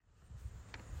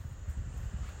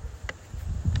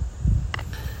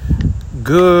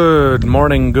Good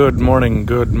morning.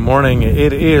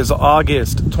 It is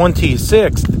August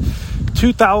 26th,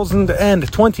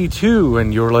 2022,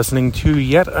 and you're listening to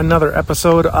yet another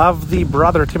episode of the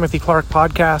Brother Timothy Clark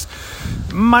podcast.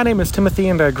 My name is Timothy,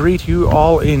 and I greet you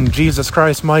all in Jesus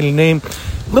Christ's mighty name.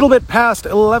 A little bit past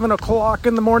 11 o'clock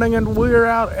in the morning, and we're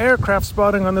out aircraft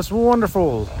spotting on this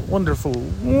wonderful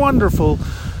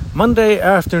Monday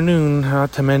afternoon,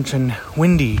 not to mention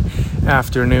windy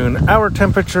afternoon. Our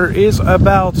temperature is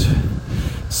about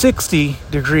 60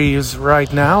 degrees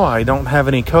right now. I don't have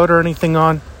any coat or anything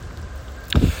on.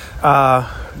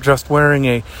 Just wearing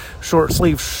a short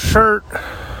sleeve shirt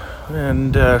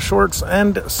and shorts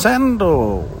and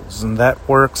sandals, and that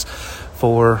works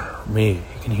for me.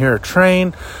 You can hear a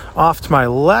train off to my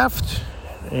left,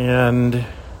 and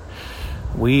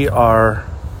we are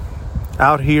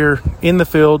out here in the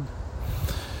field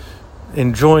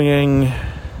enjoying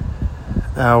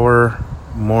our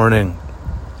morning.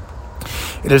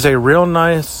 It is a real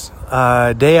nice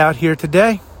day out here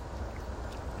today.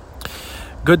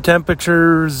 Good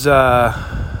temperatures.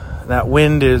 That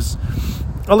wind is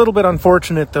a little bit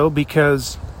unfortunate though,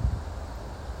 because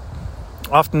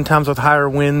oftentimes with higher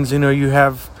winds, you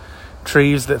have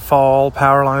trees that fall,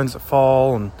 power lines that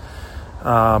fall, and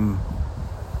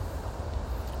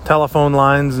telephone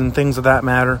lines and things of that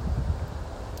matter.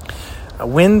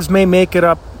 Winds may make it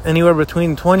up anywhere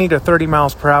between 20 to 30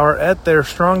 miles per hour at their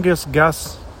strongest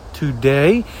gusts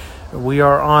today. We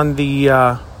are on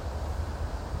the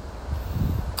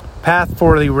path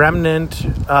for the remnant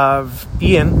of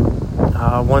Ian.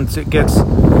 Once it gets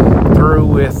through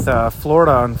with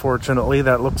Florida, unfortunately,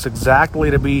 that looks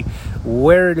exactly to be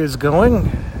where it is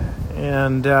going.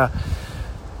 And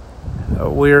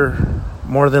we're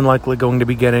more than likely going to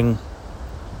be getting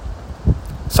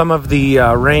some of the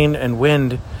rain and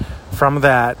wind from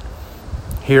that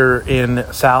here in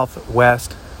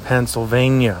southwest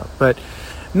Pennsylvania. But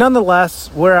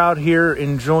nonetheless, we're out here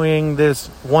enjoying this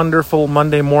wonderful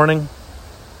Monday morning.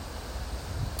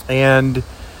 And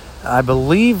I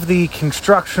believe the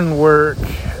construction work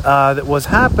that was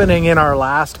happening in our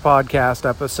last podcast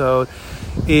episode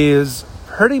is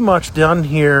pretty much done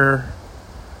here.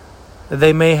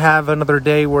 They may have another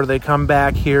day where they come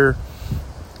back here,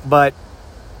 but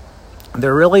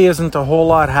there really isn't a whole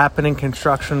lot happening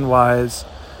construction-wise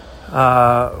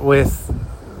with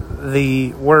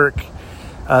the work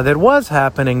that was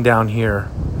happening down here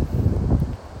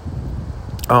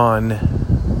on,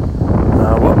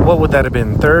 what would that have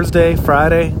been, Thursday,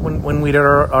 Friday, when we did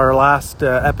our last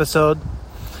episode?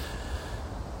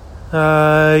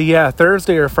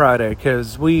 Thursday or Friday,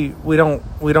 because we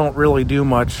don't really do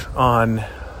much on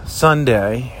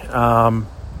Sunday.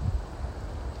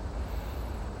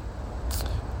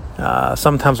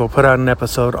 Sometimes we'll put out an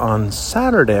episode on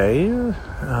Saturday,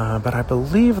 but I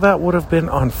believe that would have been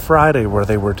on Friday where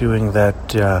they were doing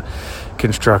that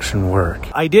construction work.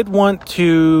 I did want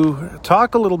to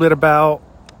talk a little bit about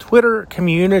Twitter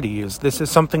communities. This is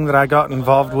something that I got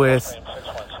involved with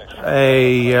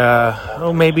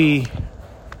maybe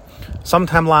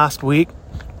sometime last week.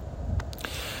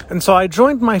 And so I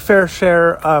joined my fair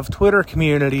share of Twitter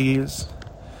communities,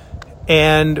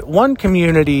 and one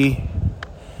community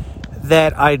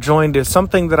that I joined is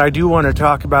something that I do want to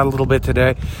talk about a little bit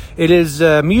today. It is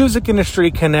Music Industry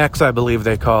Connects, I believe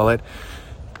they call it.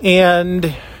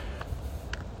 And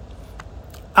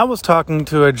I was talking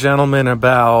to a gentleman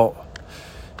about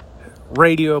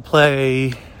radio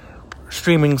play,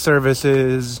 streaming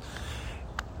services,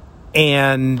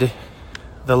 and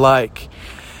the like.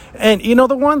 And,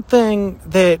 the one thing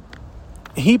that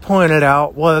he pointed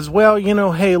out was, well,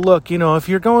 hey, look, if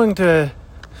you're going to,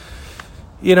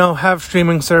 have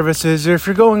streaming services, or if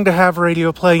you're going to have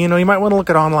radio play, you might want to look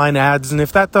at online ads. And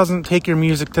if that doesn't take your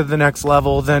music to the next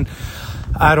level, then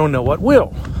I don't know what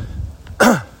will.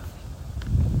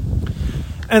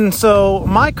 And so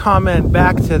my comment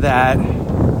back to that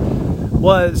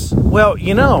was, well,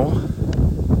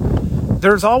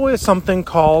 there's always something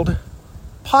called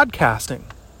podcasting.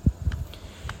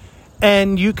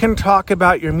 And you can talk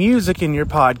about your music in your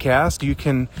podcast. You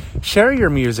can share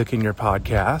your music in your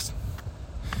podcast.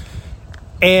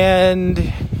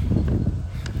 And,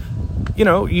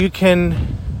 you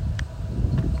can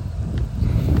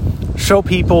show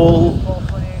people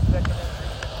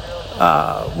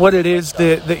what it is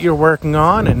that you're working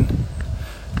on, and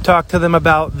talk to them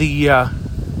about the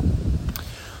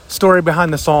story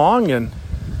behind the song and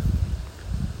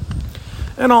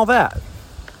all that.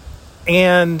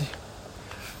 And,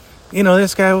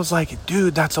 this guy was like,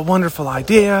 dude, that's a wonderful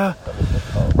idea.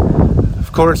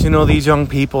 Of course, these young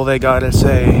people, they gotta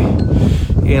say,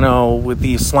 with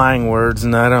these slang words,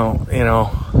 and I don't,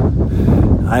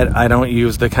 I don't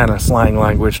use the kind of slang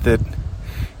language that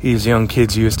these young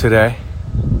kids use today.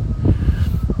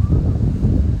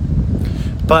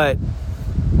 But,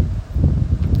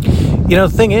 the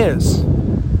thing is,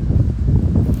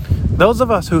 those of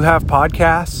us who have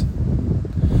podcasts,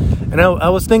 and I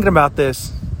was thinking about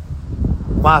this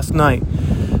last night,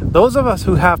 those of us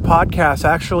who have podcasts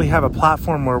actually have a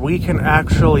platform where we can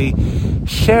actually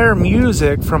share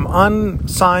music from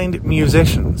unsigned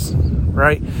musicians,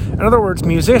 right? In other words,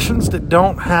 musicians that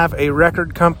don't have a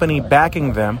record company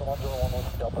backing them,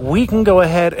 we can go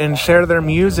ahead and share their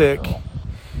music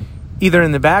either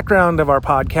in the background of our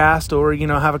podcast or,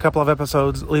 have a couple of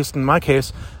episodes, at least in my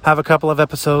case, have a couple of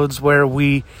episodes where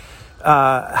we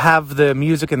have the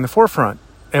music in the forefront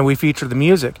and we feature the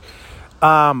music.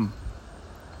 For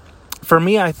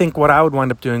me, I think what I would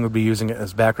wind up doing would be using it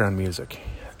as background music.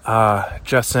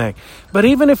 Just saying. But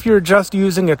even if you're just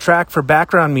using a track for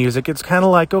background music, it's kind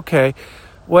of like, okay,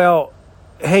 well,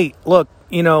 hey, look,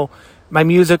 my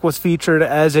music was featured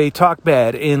as a talk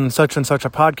bed in such and such a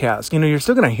podcast. You're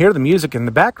still going to hear the music in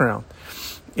the background.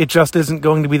 It just isn't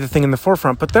going to be the thing in the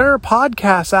forefront. But there are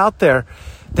podcasts out there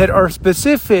that are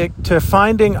specific to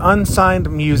finding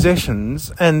unsigned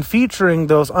musicians and featuring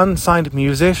those unsigned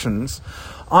musicians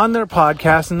on their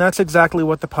podcast, and that's exactly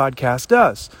what the podcast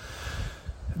does.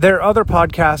 There are other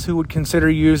podcasts who would consider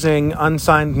using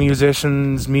unsigned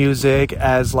musicians' music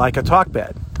as like a talk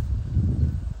bed.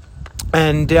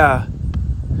 And I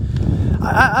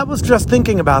was just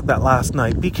thinking about that last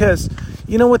night because,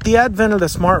 with the advent of the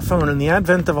smartphone and the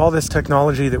advent of all this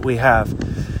technology that we have,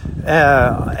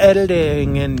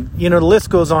 editing and, the list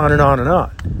goes on and on and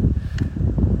on.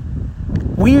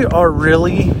 We are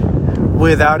really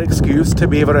without excuse to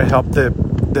be able to help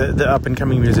the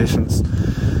up-and-coming musicians.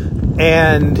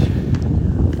 And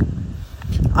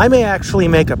I may actually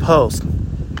make a post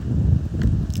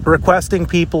requesting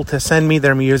people to send me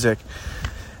their music.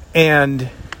 And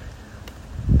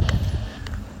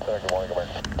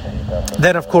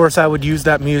then, of course, I would use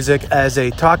that music as a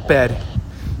talk bed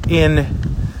in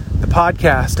the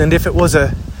podcast. And if it was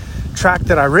a track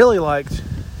that I really liked,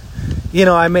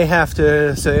 I may have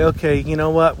to say, okay, you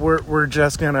know what, we're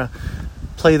just gonna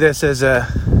play this as a,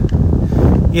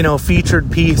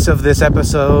 featured piece of this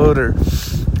episode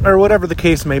or whatever the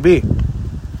case may be.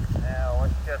 Now,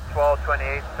 once you get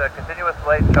 1228, continuous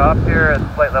light chop here at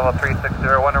flight level 360,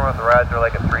 wondering what the rides are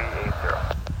like at 380.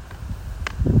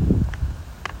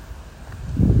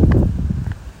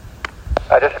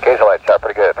 Just occasional light chop,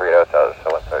 pretty good at 380, so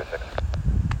 136.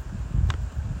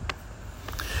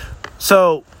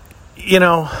 So,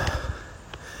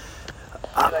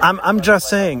 I'm just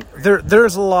saying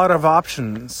there's a lot of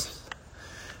options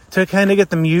to kind of get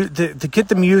to get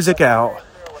the music out,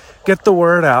 get the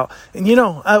word out. And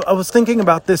I was thinking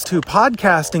about this too.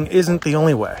 Podcasting isn't the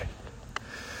only way.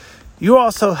 You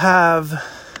also have,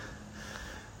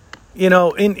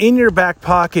 in your back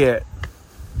pocket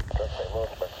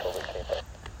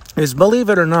is, believe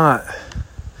it or not,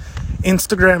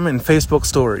 Instagram and Facebook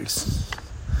stories.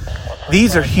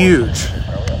 These are huge.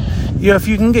 If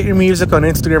you can get your music on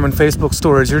Instagram and Facebook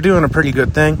stories, you're doing a pretty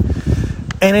good thing.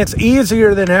 And it's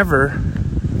easier than ever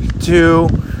to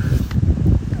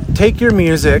take your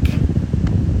music,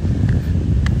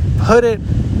 put it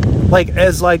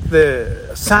as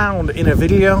the sound in a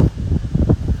video,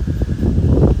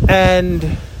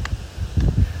 and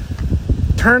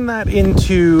turn that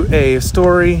into a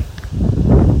story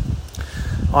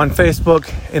on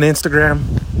Facebook and Instagram.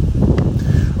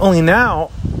 Only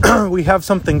now we have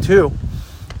something too,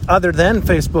 other than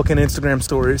Facebook and Instagram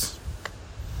stories.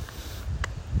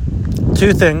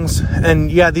 Two things,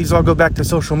 and these all go back to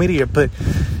social media, but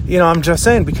I'm just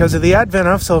saying, because of the advent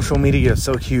of social media is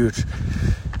so huge,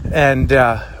 and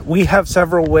we have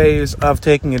several ways of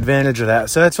taking advantage of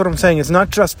that. So that's what I'm saying. It's not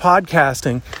just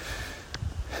podcasting.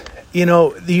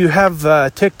 You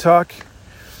have TikTok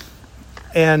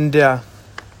and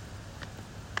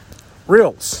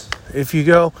Reels. If you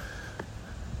go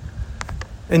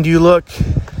and you look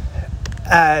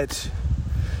at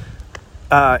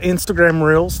Instagram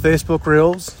Reels, Facebook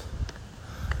Reels,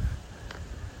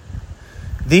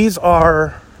 these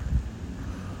are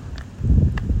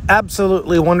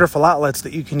absolutely wonderful outlets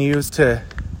that you can use to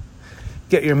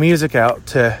get your music out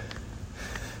to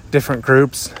different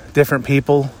groups, different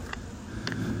people.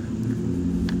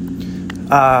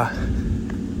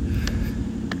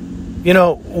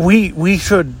 We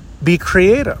should be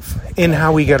creative in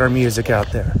how we get our music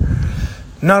out there.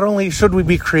 Not only should we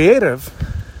be creative,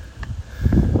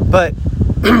 but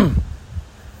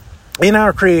in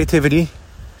our creativity,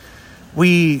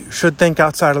 we should think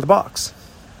outside of the box.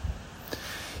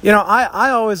 You know, I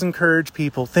always encourage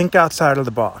people, think outside of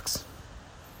the box.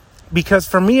 Because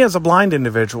for me as a blind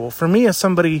individual, for me as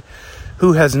somebody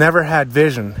who has never had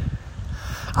vision,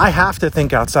 I have to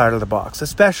think outside of the box,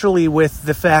 especially with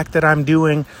the fact that I'm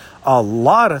doing a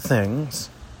lot of things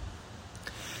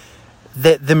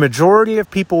that the majority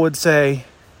of people would say,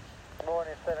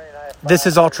 this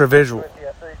is ultra visual,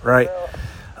 right?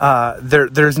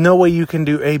 There's no way you can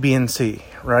do A, B, and C,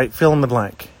 right? Fill in the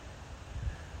blank.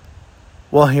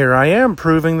 Well, here I am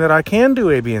proving that I can do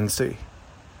A, B, and C.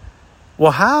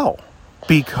 Well, how?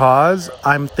 Because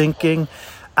I'm thinking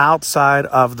outside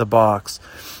of the box.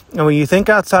 And when you think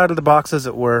outside of the box, as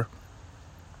it were,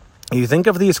 you think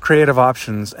of these creative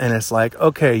options, and it's like,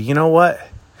 okay, you know what?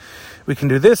 We can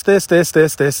do this,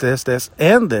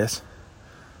 and this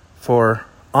for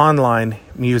online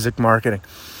music marketing.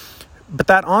 But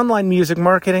that online music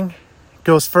marketing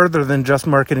goes further than just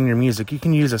marketing your music. You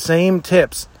can use the same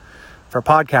tips for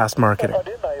podcast marketing.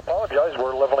 I apologize.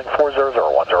 We're leveling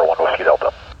 400-101 Whiskey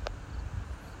Delta.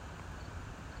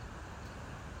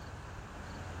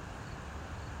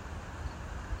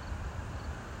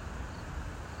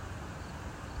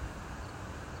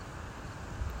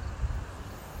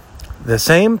 The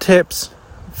same tips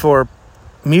for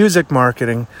music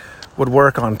marketing would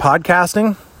work on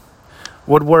podcasting,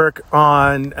 would work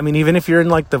on, I mean, even if you're in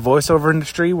like the voiceover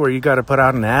industry where you got to put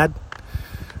out an ad,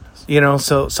 you know,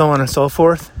 so on and so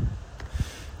forth.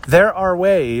 There are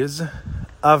ways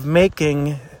of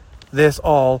making this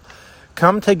all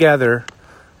come together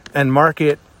and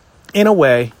market in a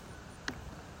way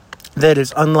that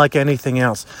is unlike anything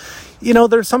else. You know,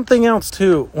 there's something else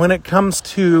too when it comes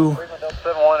to...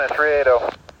 71 at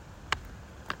 380.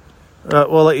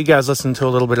 We'll let you guys listen to a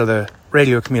little bit of the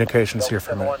radio communications here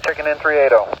for a minute. Checking in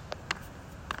 380.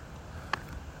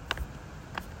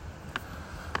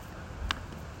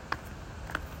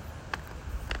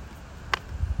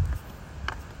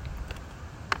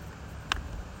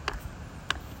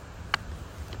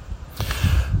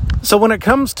 So when it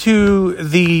comes to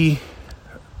the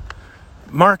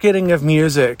marketing of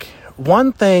music,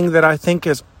 one thing that I think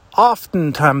is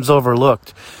oftentimes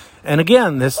overlooked, and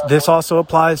again, this also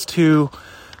applies to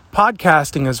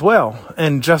podcasting as well,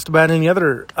 and just about any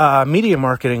other media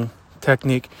marketing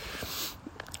technique.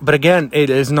 But again, it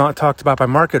is not talked about by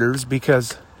marketers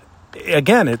because,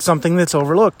 again, it's something that's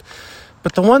overlooked.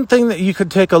 But the one thing that you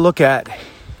could take a look at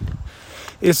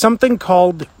is something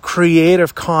called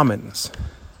Creative Commons.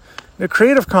 The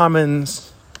Creative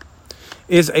Commons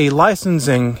is a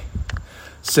licensing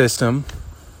system.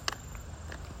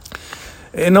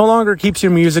 It no longer keeps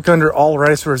your music under all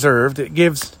rights reserved. It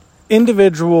gives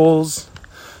individuals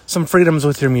some freedoms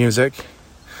with your music,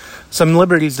 some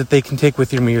liberties that they can take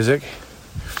with your music.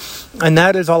 And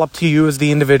that is all up to you as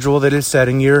the individual that is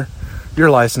setting your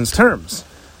license terms.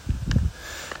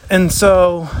 And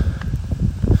so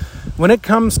when it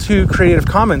comes to Creative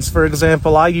Commons, for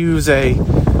example, I use a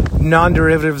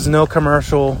non-derivatives, no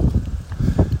commercial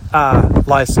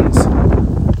license.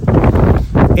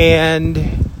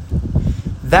 And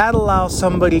that allows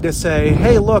somebody to say,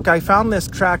 hey, look, I found this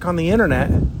track on the internet.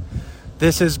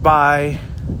 This is by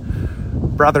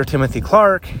Brother Timothy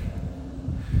Clark.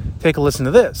 Take a listen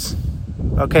to this.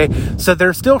 Okay, so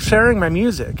they're still sharing my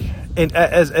music. And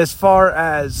as far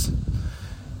as,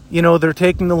 you know, they're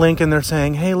taking the link and they're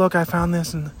saying, hey, look, I found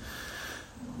this. And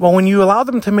well, when you allow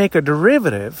them to make a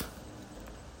derivative,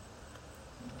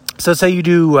 so say you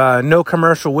do no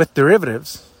commercial with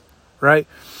derivatives, right?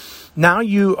 Now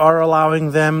you are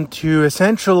allowing them to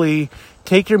essentially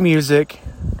take your music,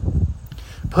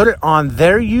 put it on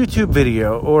their YouTube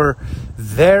video or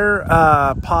their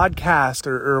podcast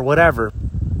or whatever,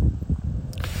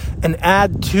 and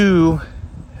add to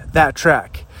that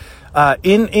track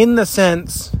in the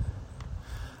sense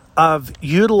of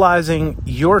utilizing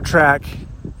your track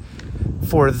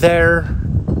for their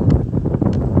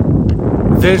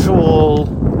visual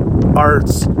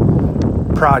arts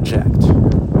project.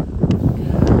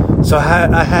 So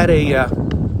I had a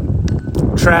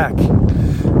track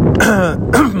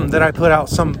that I put out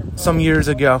some years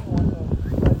ago,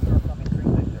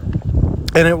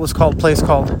 and it was called Place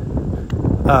Called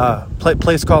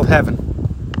Heaven.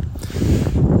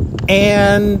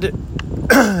 And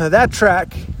that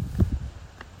track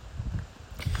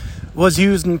was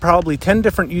used in probably 10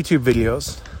 different YouTube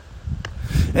videos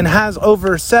and has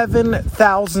over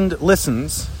 7,000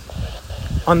 listens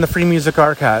on the Free Music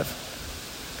Archive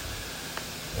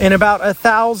and about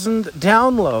 1,000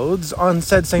 downloads on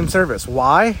said same service.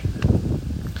 Why?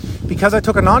 Because I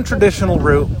took a non-traditional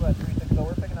route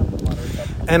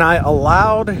and I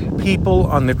allowed people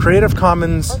on the Creative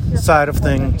Commons side of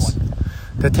things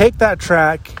to take that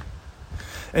track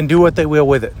and do what they will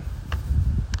with it.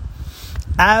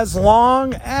 As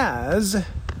long as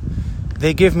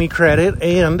they give me credit,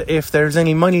 and if there's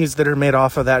any monies that are made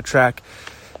off of that track,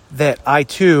 that I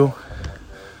too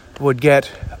would get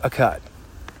a cut.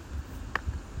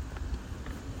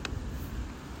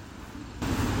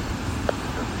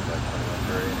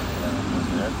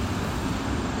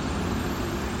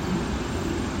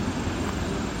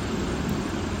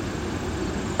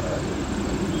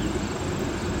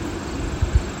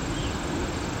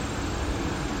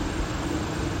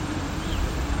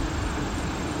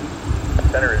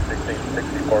 Center is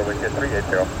 1664, we get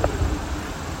 380.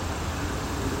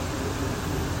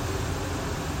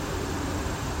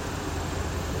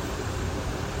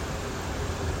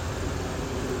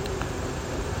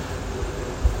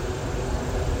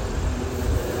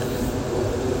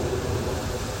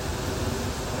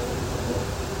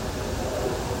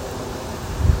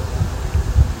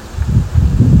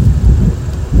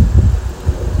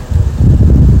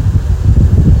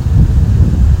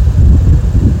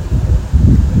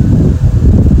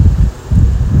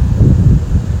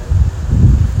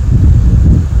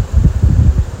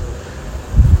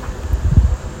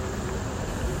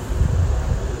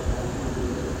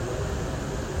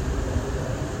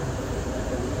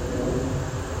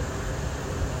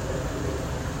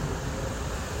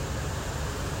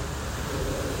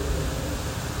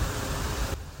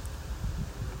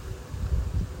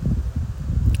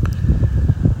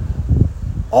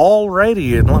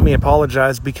 Alrighty, and let me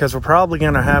apologize because we're probably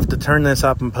going to have to turn this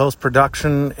up in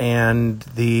post-production, and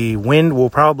the wind will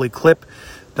probably clip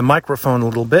the microphone a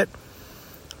little bit.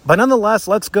 But nonetheless,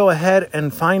 let's go ahead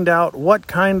and find out what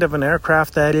kind of an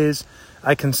aircraft that is.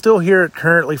 I can still hear it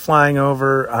currently flying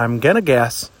over. I'm going to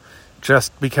guess,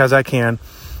 just because I can,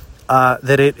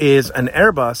 that it is an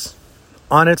Airbus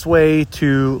on its way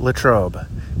to Latrobe.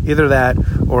 Either that,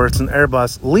 or it's an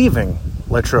Airbus leaving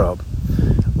Latrobe.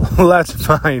 Let's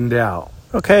find out.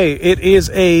 Okay, it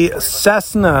is a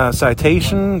Cessna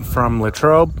Citation from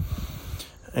Latrobe,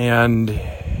 and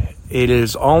it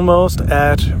is almost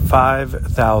at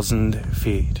 5,000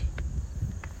 feet.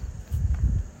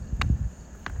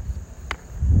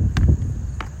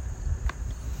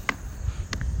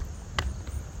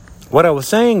 What I was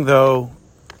saying, though,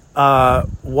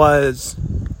 was,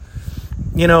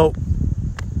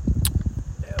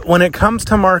 when it comes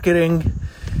to marketing,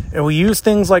 and we use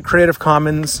things like Creative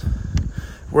Commons,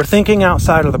 we're thinking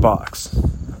outside of the box,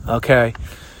 okay?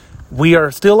 We are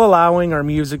still allowing our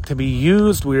music to be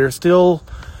used. We are still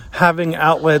having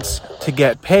outlets to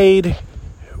get paid.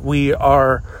 We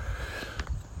are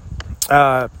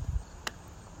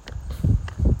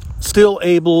still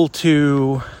able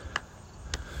to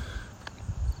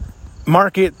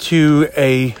market to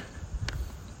a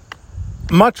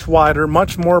much wider,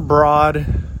 much more broad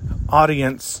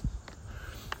audience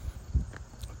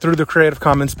through the Creative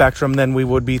Commons spectrum than we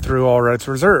would be through all rights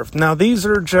reserved. Now, these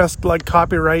are just like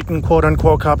copyright and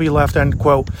quote-unquote copyleft end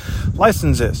quote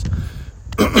licenses.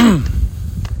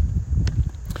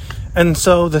 And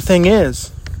so the thing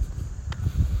is,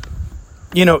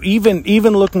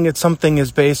 even looking at something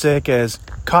as basic as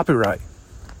copyright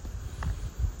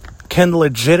can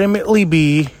legitimately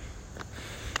be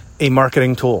a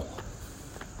marketing tool.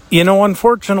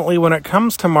 Unfortunately, when it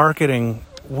comes to marketing,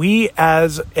 we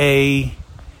as a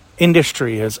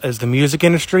industry, as the music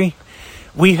industry,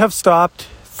 we have stopped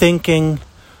thinking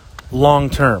long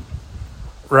term,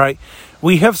 right?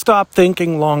 We have stopped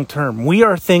thinking long term. We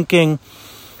are thinking,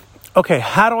 okay,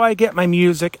 how do I get my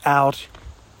music out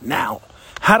now?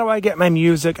 How do I get my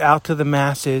music out to the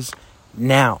masses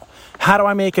now? How do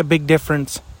I make a big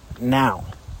difference now,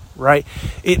 right?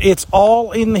 It's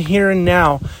all in the here and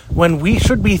now, when we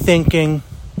should be thinking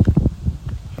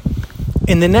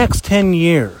in the next 10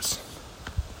 years.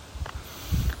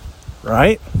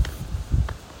 Right?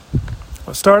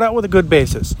 Let's start out with a good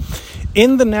basis.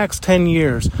 In the next 10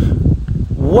 years,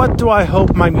 what do I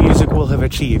hope my music will have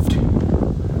achieved?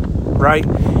 Right?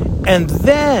 And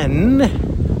then,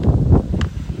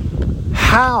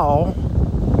 how,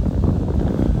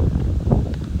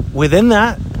 within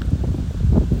that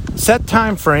set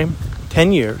time frame,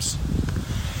 10 years,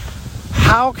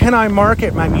 how can I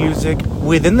market my music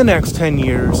within the next 10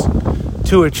 years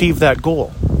to achieve that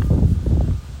goal?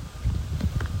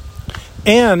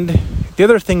 And the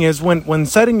other thing is, when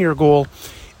setting your goal,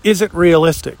 is it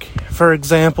realistic? For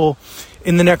example,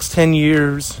 in the next 10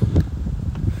 years,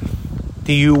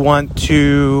 do you want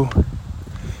to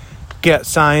get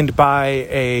signed by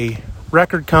a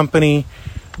record company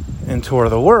and tour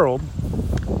the world?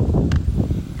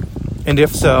 And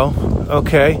if so,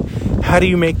 okay, how do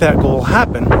you make that goal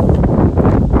happen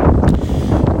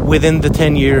within the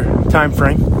 10-year time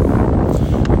frame?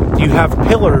 Do you have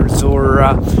pillars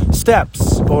or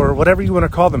steps or whatever you want to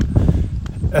call them?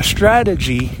 A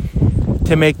strategy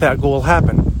to make that goal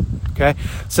happen, okay?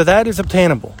 So that is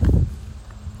obtainable.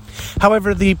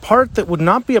 However, the part that would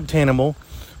not be obtainable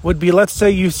would be, let's say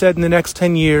you said in the next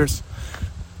 10 years,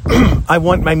 I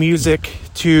want my music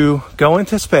to go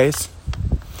into space.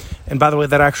 And by the way,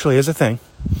 that actually is a thing.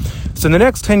 So in the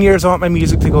next 10 years, I want my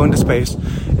music to go into space.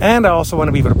 And I also want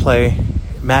to be able to play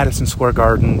Madison Square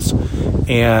Gardens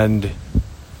and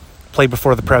play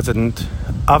before the President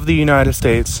of the United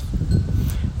States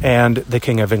and the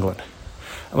King of England.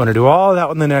 I want to do all of that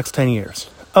in the next 10 years.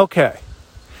 Okay.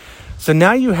 So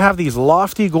now you have these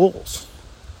lofty goals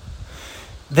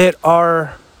that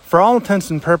are, for all intents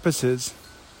and purposes,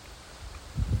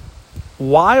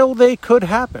 while they could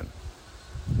happen,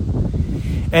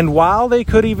 and while they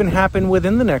could even happen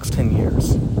within the next 10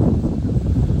 years,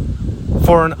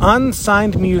 for an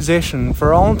unsigned musician,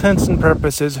 for all intents and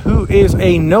purposes, who is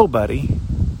a nobody,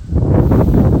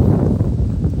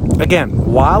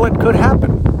 again, while it could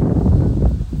happen,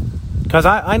 because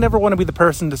I never want to be the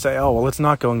person to say, oh, well, it's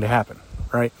not going to happen,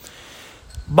 right?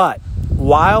 But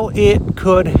while it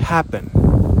could happen,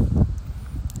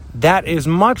 that is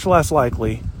much less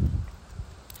likely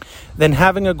than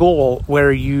having a goal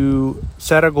where you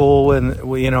set a goal and,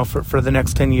 for the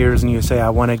next 10 years and you say, I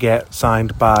want to get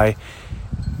signed by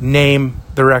name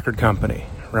the record company,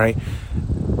 right?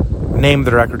 Name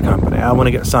the record company. I want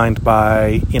to get signed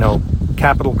by,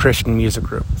 Capital Christian Music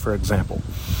Group, for example.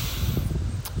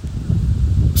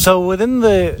 So within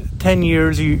the 10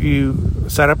 years, you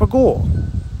set up a goal,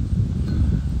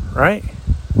 right?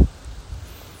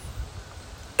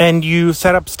 And you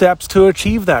set up steps to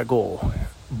achieve that goal.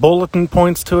 Bulletin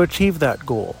points to achieve that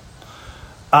goal.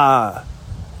 A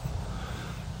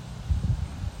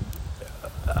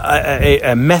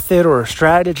method or a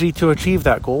strategy to achieve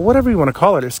that goal, whatever you want to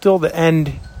call it, is still the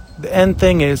end. The end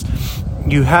thing is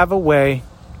you have a way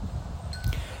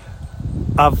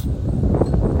of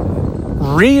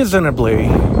reasonably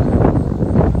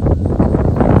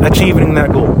achieving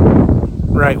that goal,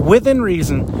 right? Within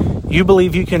reason, you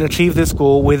believe you can achieve this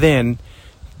goal within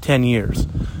 10 years.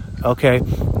 Okay,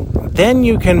 then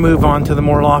you can move on to the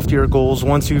more loftier goals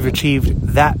once you've achieved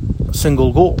that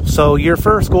single goal. So your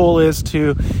first goal is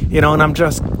to, and I'm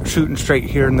just shooting straight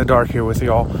here in the dark here with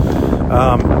y'all.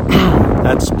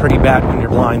 That's pretty bad when you're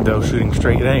blind, though, shooting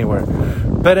straight anywhere.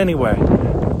 But anyway,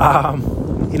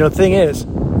 the thing is,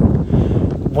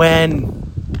 when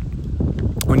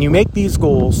you make these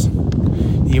goals,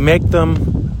 you make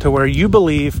them to where you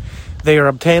believe they are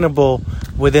obtainable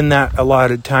within that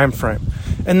allotted time frame.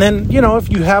 And then, if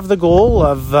you have the goal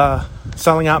of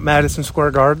selling out Madison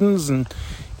Square Gardens and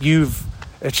you've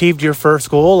achieved your first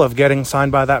goal of getting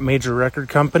signed by that major record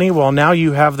company, well, now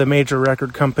you have the major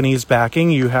record companies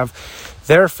backing. You have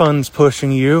their funds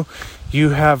pushing you. You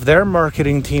have their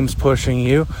marketing teams pushing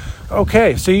you.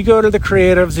 Okay, so you go to the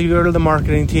creatives, you go to the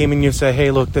marketing team, and you say, hey,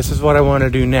 look, this is what I want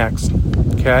to do next.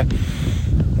 Okay?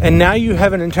 And now you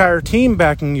have an entire team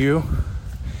backing you.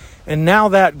 And now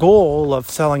that goal of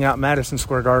selling out Madison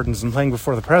Square Gardens and playing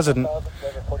before the President,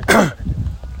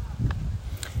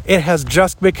 it has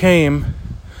just became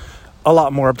a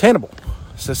lot more obtainable.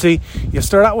 So see, you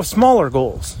start out with smaller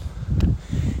goals,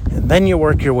 and then you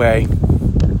work your way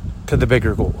to the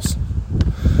bigger goals.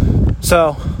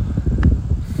 So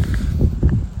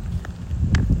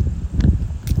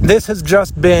this has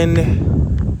just been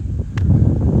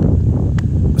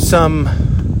some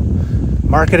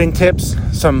marketing tips,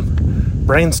 some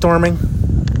brainstorming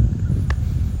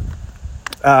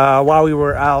while we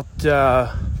were out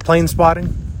plane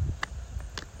spotting.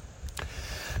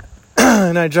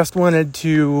 And I just wanted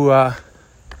to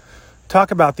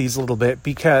talk about these a little bit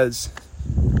because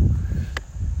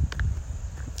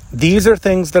these are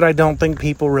things that I don't think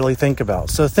people really think about.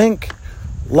 So think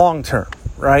long term,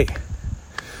 right?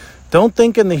 Don't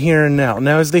think in the here and now.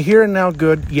 Now, is the here and now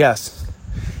good? Yes,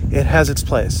 it has its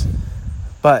place.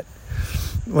 But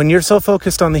when you're so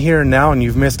focused on the here and now and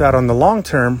you've missed out on the long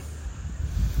term,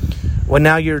 well,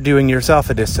 now you're doing yourself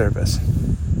a disservice.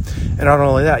 And not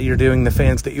only that, you're doing the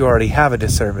fans that you already have a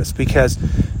disservice because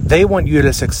they want you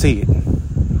to succeed,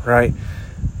 right?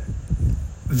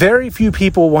 Very few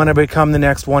people want to become the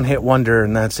next one-hit wonder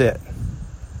and that's it,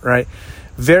 right?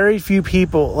 Very few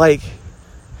people,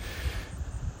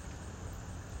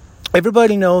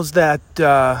 everybody knows that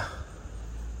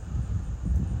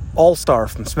All-Star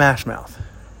from Smash Mouth.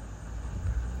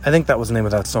 I think that was the name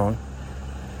of that song.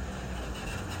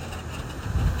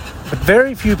 But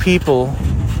very few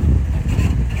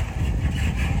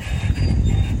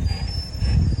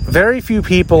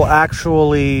people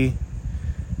actually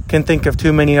can think of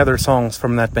too many other songs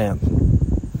from that band.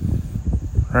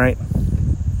 Right?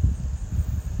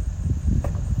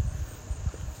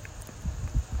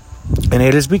 And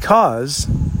it is because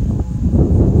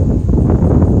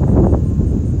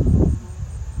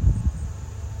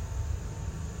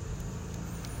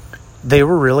they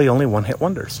were really only one-hit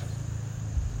wonders.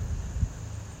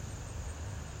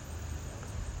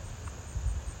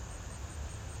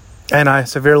 And I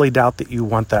severely doubt that you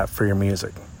want that for your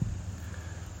music.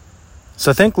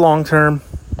 So think long-term.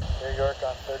 New York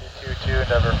on 32-2,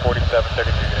 Denver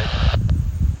 47-32 gauge.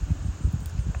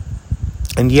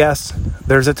 And yes,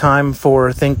 there's a time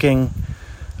for thinking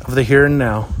of the here and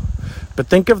now. But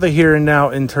think of the here and now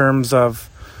in terms of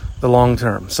the long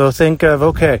term. So think of,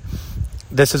 okay,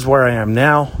 this is where I am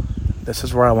now. This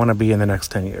is where I want to be in the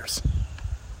next 10 years.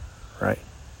 Right?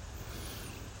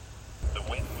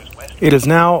 It is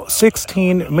now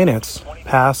 16 minutes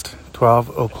past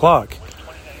 12 o'clock.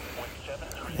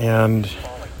 And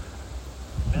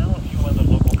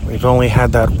we've only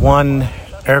had that one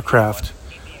aircraft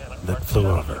that flew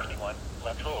over.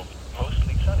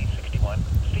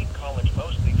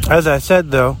 As I said,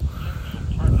 though,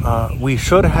 we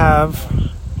should have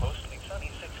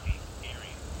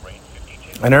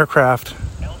an aircraft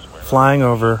flying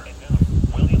over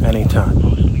anytime.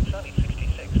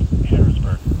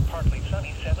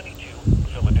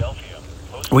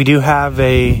 We do have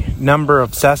a number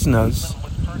of Cessnas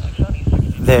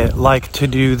that like to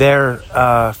do their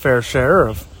fair share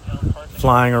of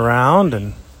flying around,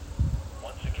 and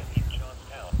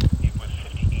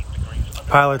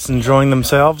pilots enjoying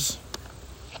themselves.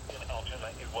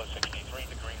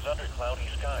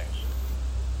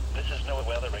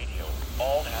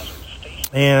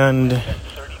 And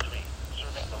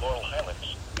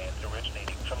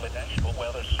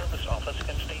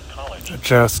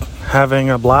just having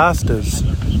a blast, as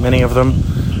many of them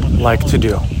like to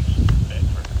do.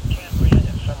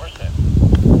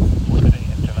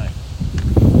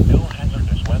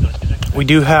 We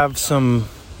do have some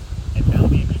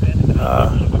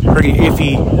pretty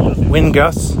iffy wind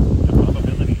gusts.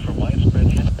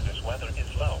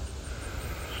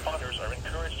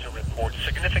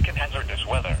 Significant hazardous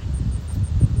weather.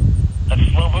 A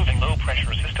slow-moving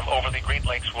low-pressure system over the Great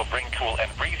Lakes will bring cool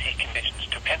and breezy conditions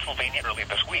to Pennsylvania early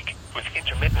this week, with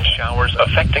intermittent showers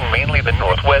affecting mainly the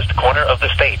northwest corner of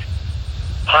the state.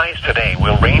 Highs today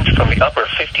will range from the upper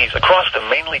 50s across the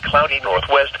mainly cloudy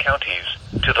northwest counties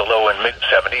to the low and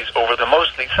mid-70s over the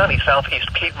mostly sunny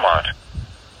southeast Piedmont.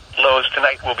 Lows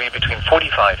tonight will be between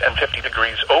 45 and 50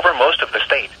 degrees over most of the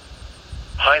state.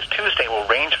 Highs Tuesday will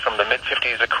range from the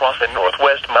mid-50s across the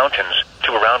northwest mountains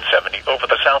to around 70 over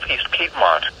the southeast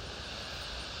Piedmont.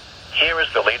 Here is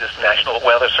the latest National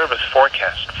Weather Service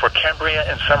forecast for Cambria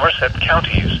and Somerset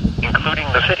counties, including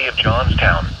the city of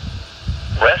Johnstown.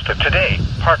 Rest of today,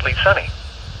 partly sunny.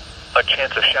 A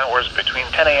chance of showers between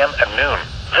 10 a.m. and noon,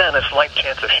 then a slight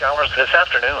chance of showers this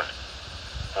afternoon.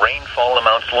 Rainfall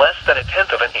amounts less than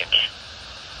 1/10 of an inch.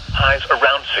 Highs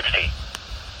around 60.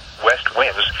 West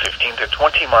winds 15 to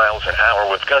 20 miles an hour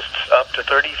with gusts up to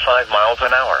 35 miles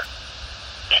an hour.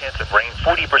 Chance of rain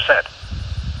 40%.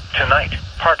 Tonight,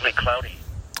 partly cloudy.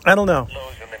 I don't know.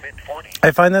 Lows in the mid-40s.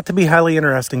 I find that to be highly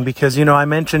interesting because, I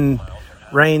mentioned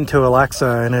rain to Alexa,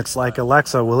 and it's like,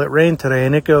 Alexa, will it rain today?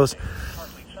 And it goes,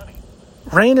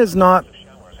 rain is not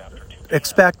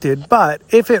expected, but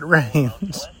if it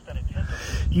rains,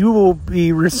 you will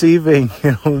be receiving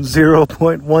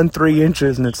 0.13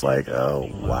 inches, and it's like, oh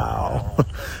wow,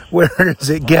 where does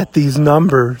it get these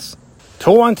numbers?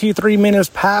 23 minutes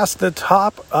past the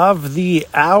top of the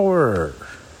hour,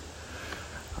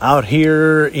 out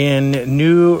here in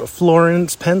New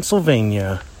Florence,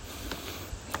 Pennsylvania,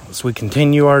 as we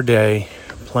continue our day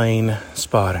plane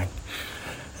spotting.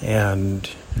 And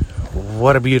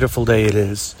what a beautiful day it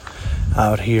is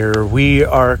out here. We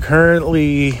are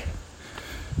currently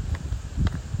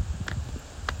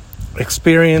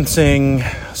experiencing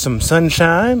some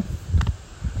sunshine.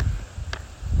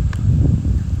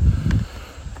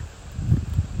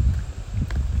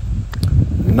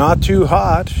 Not too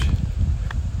hot,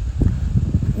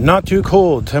 not too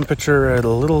cold. Temperature at a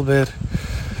little bit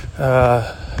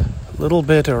of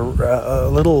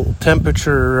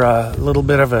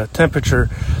a temperature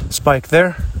spike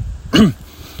there. I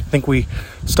think we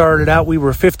started out, we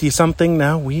were 50 something.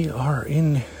 Now we are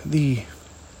in the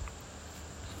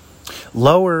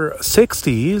lower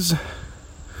 60s.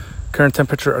 Current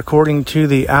temperature according to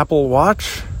the Apple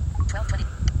Watch.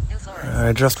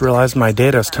 I just realized my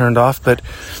data's turned off, but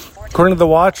According to the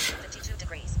watch,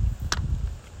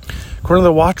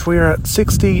 we are at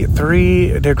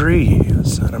 63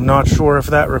 degrees. And I'm not sure if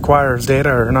that requires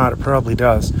data or not. It probably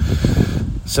does.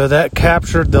 So that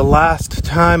captured the last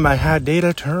time I had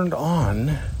data turned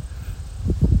on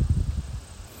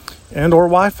and or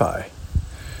Wi-Fi.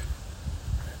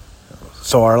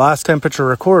 So our last temperature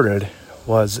recorded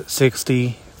was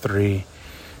 63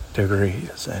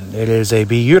 degrees. And it is a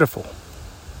beautiful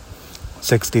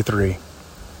 63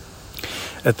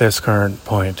 at this current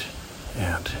point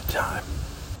and time.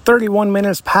 31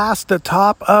 minutes past the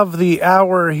top of the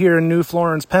hour here in New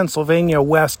Florence, Pennsylvania,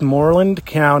 Westmoreland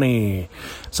County.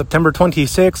 September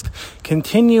 26th,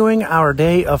 continuing our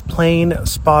day of plane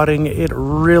spotting. It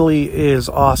really is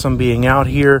awesome being out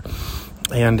here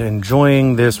and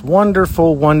enjoying this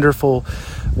wonderful, wonderful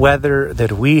weather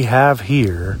that we have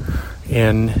here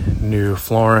in New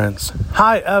Florence.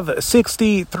 High of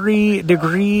 63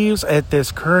 degrees at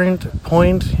this current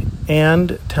point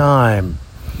and time.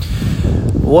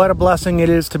 What a blessing it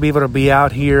is to be able to be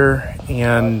out here.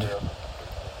 And,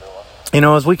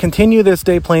 as we continue this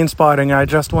day plane spotting, I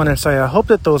just want to say I hope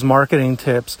that those marketing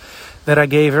tips that I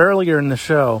gave earlier in the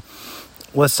show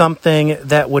was something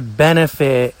that would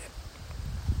benefit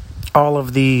all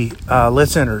of the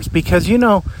listeners. Because,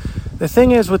 the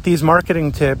thing is with these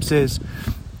marketing tips is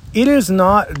it is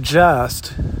not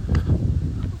just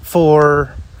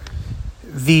for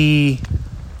the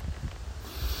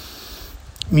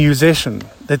musician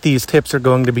that these tips are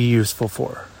going to be useful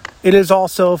for. It is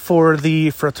also for the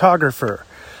photographer,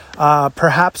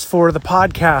 perhaps for the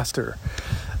podcaster.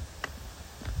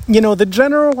 The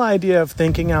general idea of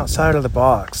thinking outside of the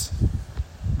box.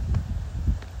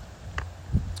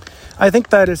 I think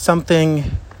that is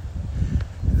something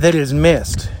that is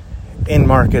missed in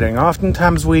marketing.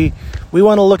 Oftentimes we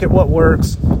want to look at what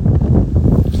works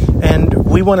and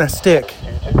we want to stick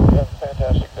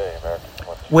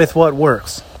with what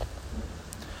works.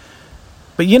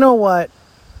 But you know what?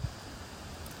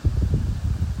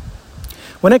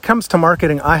 When it comes to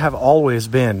marketing, I have always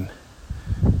been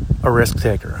a risk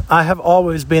taker. I have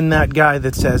always been that guy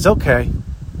that says, okay,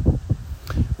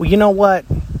 well, you know what?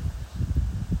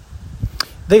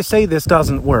 They say this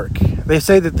doesn't work. They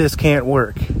say that this can't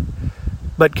work.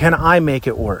 But can I make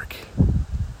it work?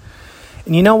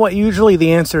 And you know what? Usually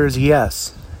the answer is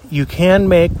yes. You can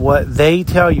make what they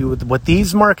tell you, what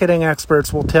these marketing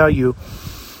experts will tell you.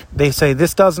 They say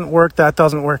this doesn't work, that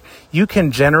doesn't work. You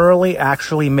can generally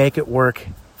actually make it work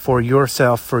for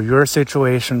yourself, for your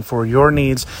situation, for your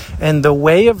needs. And the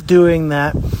way of doing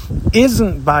that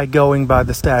isn't by going by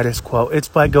the status quo. It's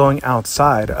by going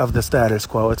outside of the status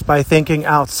quo. It's by thinking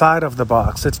outside of the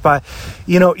box. It's by,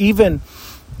 even,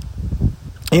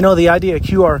 the idea of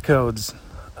QR codes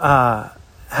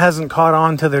hasn't caught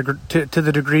on to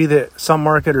the degree that some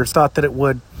marketers thought that it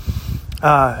would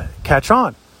catch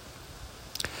on.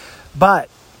 But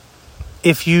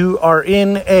if you are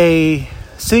in a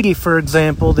city, for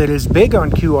example, that is big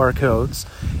on QR codes,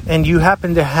 and you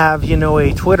happen to have,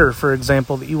 a Twitter, for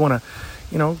example, that you want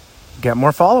to, get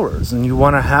more followers, and you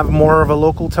want to have more of a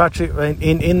local touch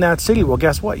in that city, well,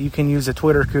 guess what? You can use a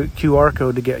Twitter QR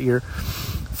code to get your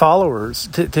followers,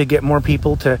 to get more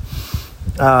people to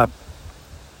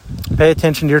pay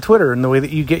attention to your Twitter. And the way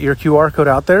that you get your QR code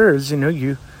out there is,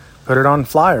 you put it on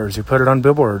flyers, you put it on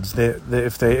billboards.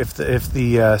 If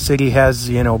the city has,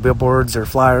 billboards or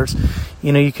flyers,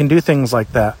 you can do things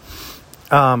like that.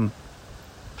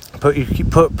 Put your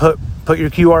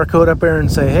QR code up there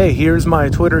and say, hey, here's my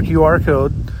Twitter QR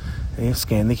code. And you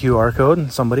scan the QR code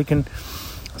and somebody can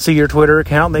see your Twitter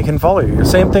account and they can follow you. The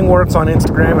same thing works on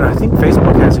Instagram, and I think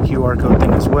Facebook has a QR code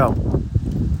thing as well.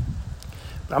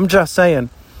 But I'm just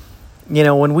saying,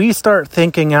 when we start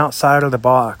thinking outside of the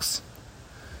box,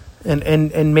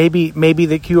 and maybe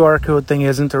the QR code thing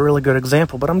isn't a really good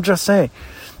example, but I'm just saying,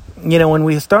 when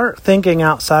we start thinking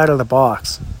outside of the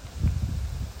box,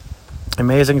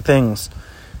 amazing things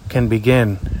can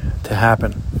begin to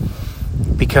happen,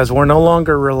 because we're no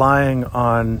longer relying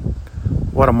on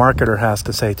what a marketer has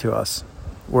to say to us.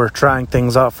 We're trying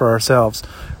things out for ourselves.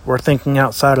 We're thinking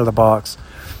outside of the box,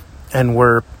 and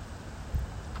we're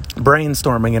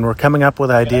brainstorming, and we're coming up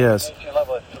with ideas,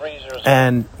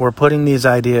 and we're putting these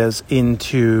ideas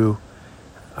into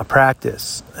a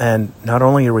practice. And not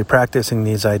only are we practicing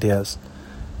these ideas,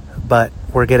 but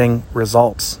we're getting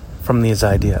results from these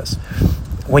ideas.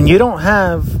 When you don't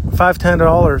have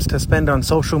 $5-10 to spend on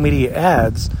social media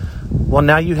ads, well,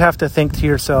 now you have to think to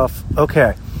yourself,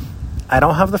 okay, I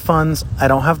don't have the funds, I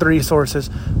don't have the resources.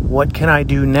 What can I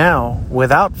do now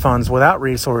without funds, without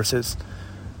resources,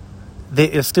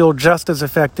 that is still just as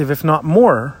effective, if not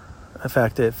more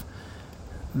effective,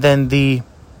 than the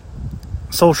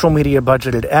social media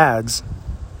budgeted ads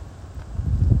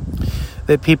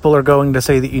that people are going to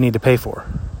say that you need to pay for,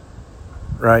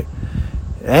 right?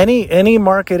 Any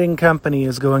marketing company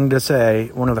is going to say,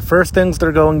 one of the first things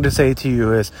they're going to say to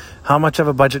you is, how much of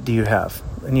a budget do you have?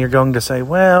 And you're going to say,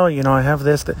 well, I have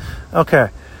this. Okay,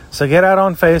 so get out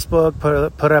on Facebook,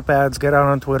 put up ads, get out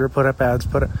on Twitter, put up ads,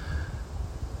 Well,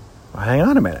 hang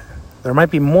on a minute. There might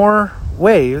be more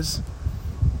ways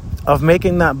of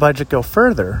making that budget go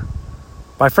further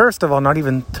by, first of all, not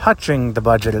even touching the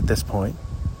budget at this point.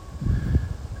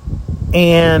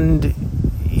 And,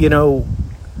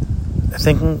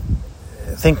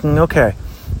 thinking, okay,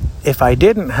 if I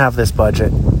didn't have this budget,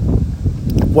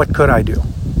 what could I do,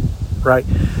 right?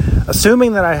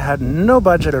 Assuming that I had no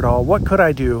budget at all, what could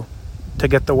I do to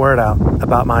get the word out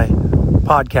about my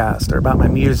podcast or about my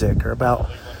music or about,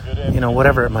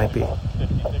 whatever it might be?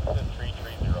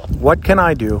 What can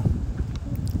I do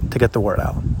to get the word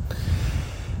out?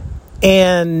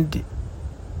 And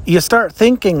you start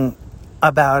thinking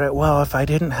about it. Well, if I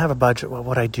didn't have a budget, what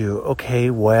would I do?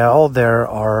 Okay, well, there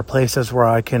are places where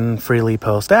I can freely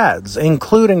post ads,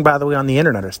 including, by the way, on the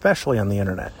internet, especially on the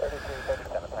internet.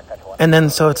 And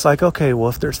then so it's like, okay, well,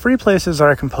 if there's free places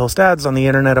where I can post ads on the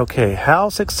internet, okay, how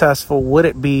successful would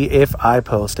it be if I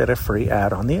posted a free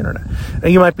ad on the internet?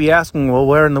 And you might be asking, well,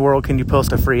 where in the world can you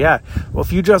post a free ad? Well,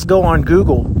 if you just go on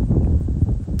Google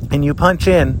and you punch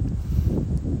in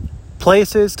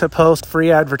places to post free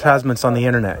advertisements on the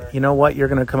internet, you know what? You're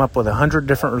going to come up with 100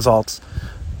 different results.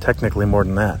 Technically more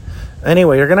than that.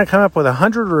 Anyway, you're going to come up with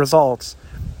 100 results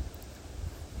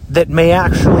that may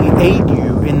actually aid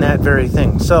you in that very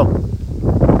thing. So,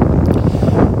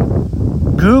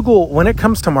 Google, when it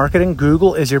comes to marketing,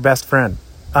 Google is your best friend.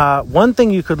 One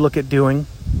thing you could look at doing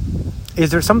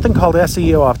is there's something called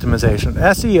SEO optimization.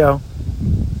 SEO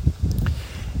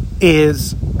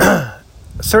is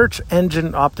search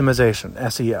engine optimization,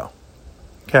 SEO.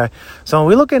 Okay, so when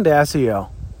we look into SEO,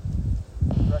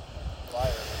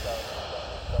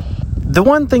 the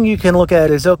one thing you can look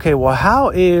at is, okay, well, how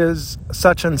is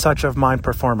such and such of mine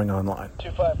performing online?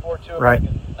 2542 right?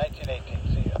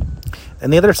 1918. See ya.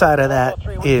 And the other side of that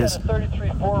is,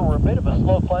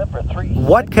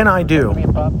 what can I do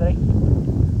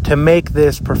to make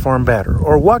this perform better?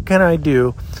 Or what can I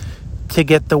do to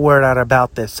get the word out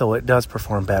about this so it does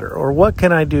perform better? Or what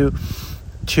can I do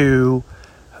to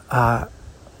add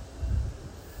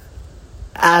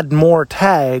more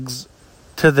tags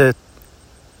to the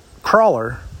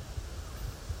crawler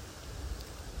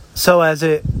so as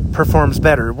it performs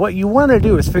better? What you want to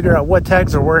do is figure out what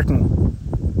tags are working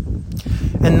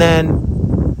and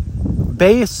then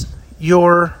base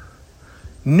your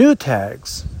new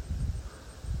tags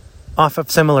off of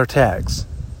similar tags.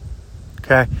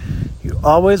 Okay? You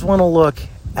always want to look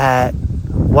at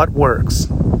what works.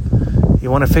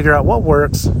 You want to figure out what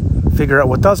works, figure out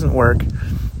what doesn't work,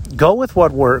 go with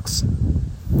what works,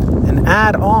 and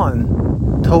add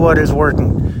on to what is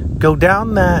working. Go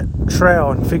down that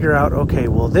trail and figure out, okay,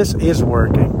 well, this is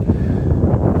working.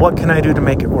 What can I do to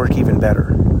make it work even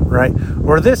better, right?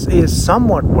 Or this is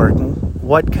somewhat working.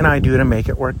 What can I do to make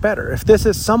it work better? If this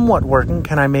is somewhat working,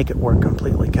 can I make it work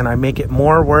completely? Can I make it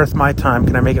more worth my time?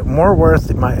 Can I make it more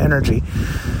worth my energy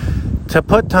to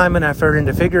put time and effort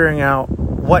into figuring out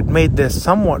what made this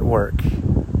somewhat work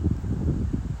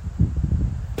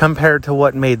compared to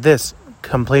what made this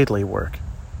completely work,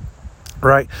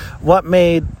 right? What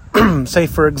made, say,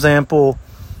 for example,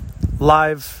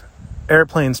 live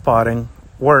airplane spotting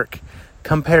work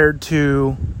compared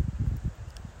to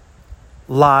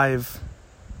live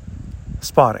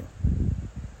spotting,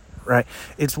 right?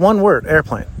 It's one word,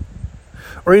 airplane.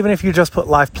 Or even if you just put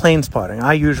live plane spotting.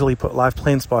 I usually put live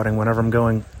plane spotting whenever I'm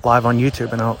going live on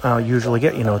YouTube, and I'll usually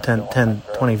get, 10,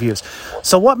 20 views.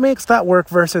 So what makes that work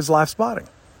versus live spotting,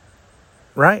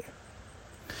 right?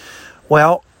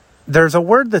 Well, there's a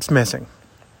word that's missing.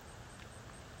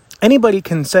 Anybody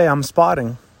can say I'm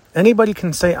spotting. Anybody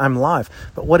can say I'm live.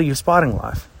 But what are you spotting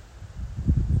live?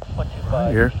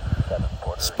 You're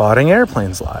spotting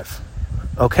airplanes live.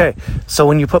 Okay, so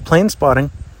when you put plane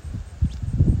spotting,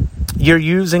 you're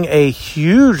using a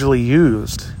hugely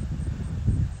used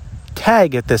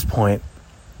tag at this point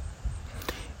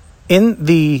in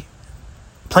the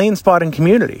plane spotting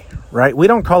community, right? We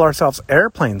don't call ourselves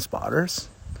airplane spotters.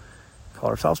 We call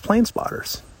ourselves plane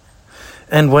spotters.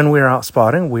 And when we're out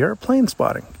spotting, we are plane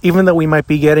spotting. Even though we might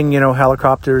be getting,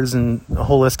 helicopters and a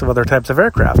whole list of other types of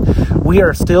aircraft, we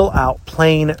are still out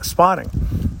plane spotting.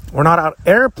 We're not out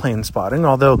airplane spotting,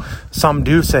 although some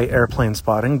do say airplane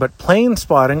spotting, but plane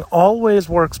spotting always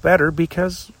works better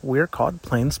because we're called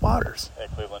plane spotters. Hey,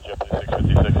 Cleveland, Jet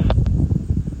 656.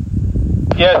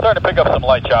 Yeah, starting to pick up some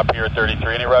light chop here at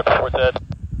 33. Any route before that?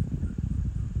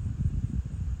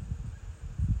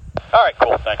 All right,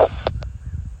 cool, thanks.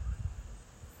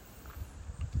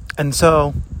 And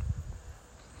so,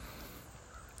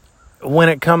 when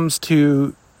it comes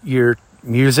to your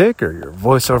music or your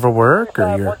voiceover work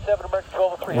or your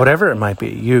whatever it might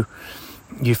be, you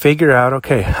figure out,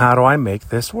 okay, how do I make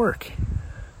this work?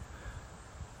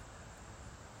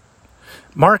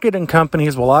 Marketing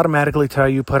companies will automatically tell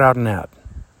you put out an ad.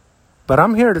 But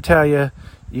I'm here to tell you,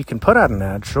 you can put out an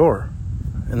ad, sure,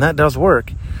 and that does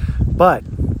work. But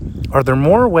are there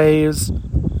more ways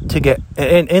to get,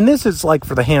 and this is like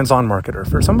for the hands-on marketer,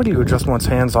 for somebody who just wants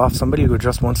hands-off, somebody who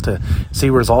just wants to see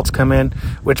results come in,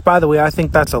 which, by the way, I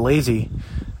think that's a lazy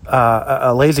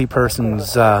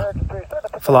person's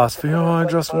philosophy. Oh, I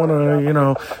just want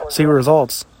to, see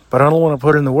results, but I don't want to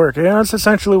put in the work. Yeah, that's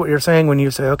essentially what you're saying when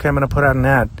you say, okay, I'm going to put out an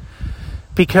ad.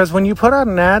 Because when you put out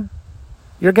an ad,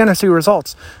 you're going to see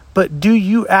results. But do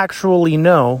you actually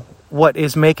know what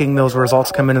is making those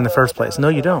results come in the first place? No,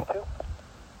 you don't.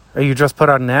 Or you just put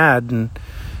out an ad and,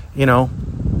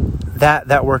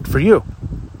 that worked for you.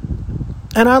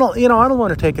 And I don't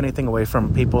want to take anything away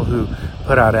from people who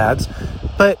put out ads,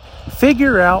 but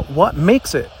figure out what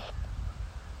makes it.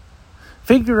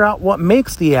 Figure out what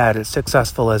makes the ad as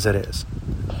successful as it is.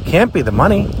 Can't be the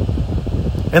money.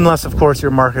 Unless, of course, you're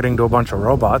marketing to a bunch of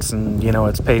robots and,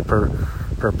 it's pay per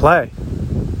play.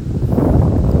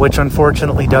 Which,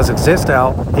 unfortunately, does exist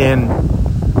out in,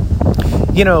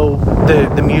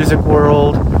 the music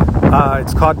world.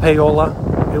 It's called payola.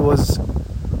 It was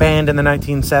banned in the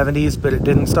 1970s, but it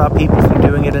didn't stop people from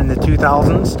doing it in the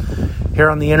 2000s.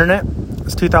 Here on the internet,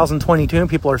 it's 2022 and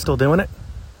people are still doing it.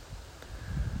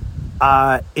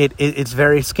 It's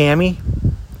very scammy.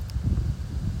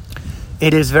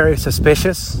 It is very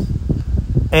suspicious.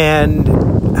 And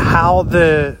how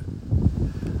the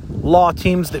law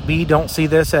teams that be don't see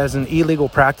this as an illegal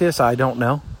practice, I don't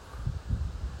know.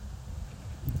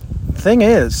 The thing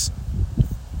is,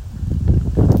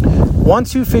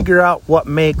 once you figure out what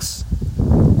makes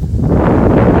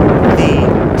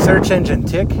the search engine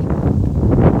tick,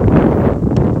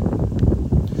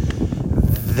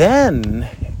 then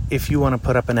if you want to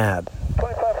put up an ad,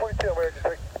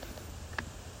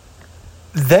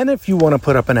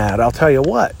 I'll tell you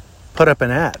what, put up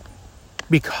an ad.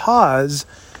 Because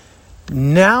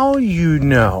now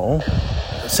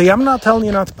see, I'm not telling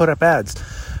you not to put up ads,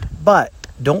 but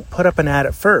don't put up an ad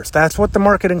at first. That's what the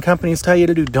marketing companies tell you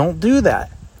to do. Don't do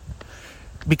that.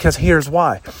 Because here's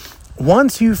why.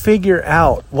 Once you figure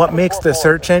out what makes the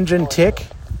search engine tick,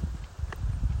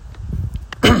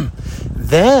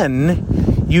 then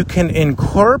you can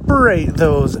incorporate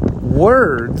those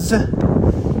words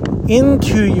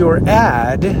into your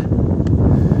ad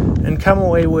and come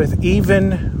away with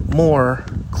even more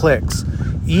clicks,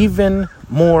 even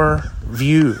more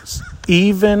views,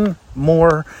 even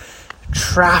more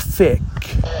traffic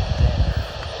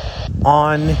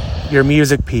on your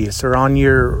music piece or on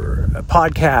your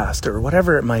podcast or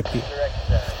whatever it might be.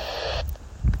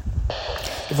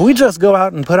 If we just go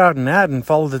out and put out an ad and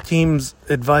follow the team's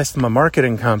advice from a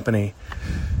marketing company,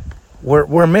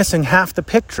 we're missing half the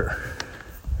picture.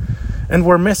 And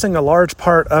we're missing a large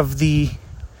part of the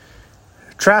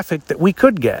traffic that we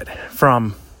could get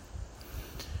from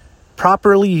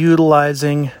properly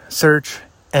utilizing search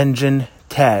engine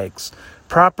tags,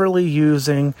 properly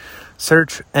using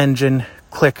search engine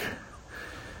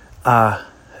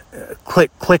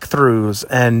click-throughs,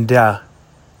 and the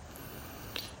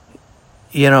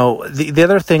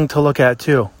other thing to look at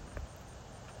too,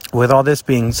 with all this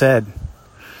being said,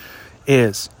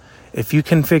 is if you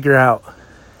can figure out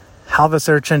how the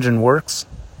search engine works,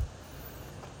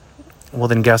 well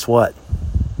then guess what?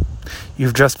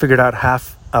 You've just figured out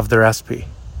half of the recipe.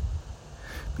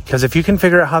 Because if you can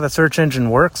figure out how the search engine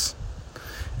works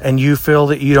and you feel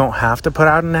that you don't have to put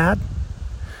out an ad,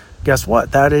 guess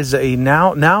what? That is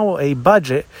now a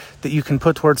budget that you can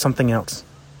put towards something else.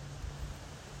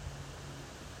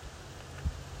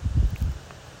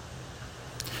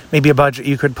 Maybe a budget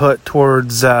you could put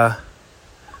towards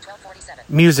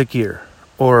music gear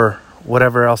or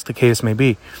whatever else the case may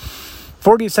be.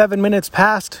 47 minutes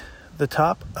past the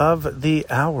top of the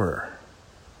hour.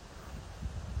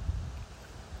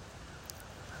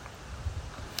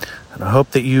 And I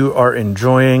hope that you are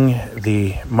enjoying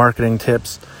the marketing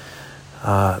tips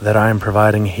that I am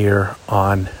providing here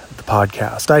on the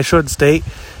podcast. I should state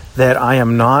that I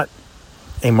am not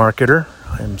a marketer.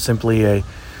 I am simply a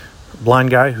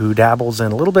blind guy who dabbles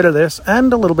in a little bit of this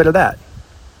and a little bit of that.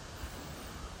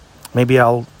 Maybe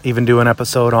I'll even do an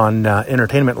episode on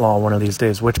entertainment law one of these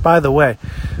days, which, by the way,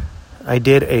 I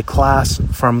did a class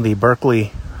from the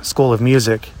Berkeley School of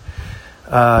Music,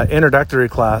 introductory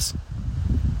class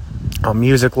on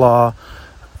music law,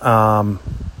 on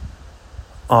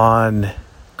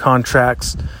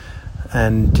contracts,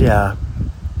 and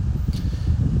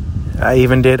I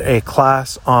even did a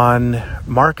class on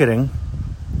marketing,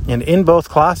 and in both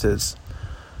classes,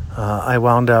 I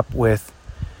wound up with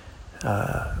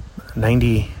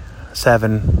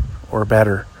 97 or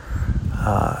better.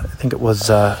 I think it was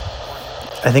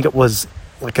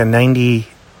like a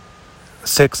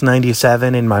 96,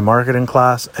 97 in my marketing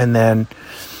class, and then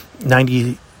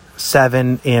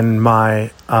 97 in my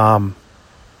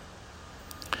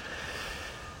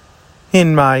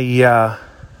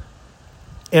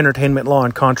entertainment law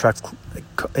and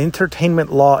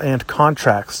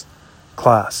contracts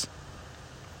class.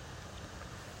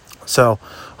 So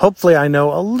hopefully I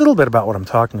know a little bit about what I'm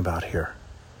talking about here.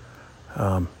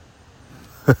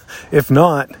 If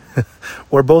not,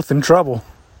 we're both in trouble.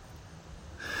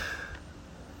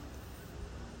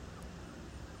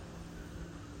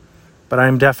 But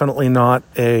I'm definitely not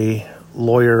a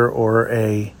lawyer or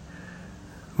a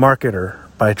marketer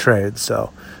by trade,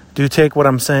 so do take what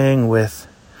I'm saying with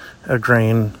a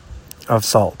grain of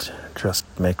salt. Just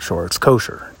make sure it's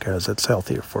kosher, because it's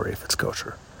healthier for you if it's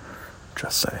kosher.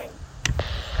 Just saying.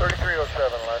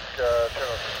 3307, last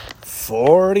channel.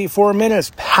 44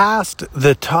 minutes past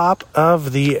the top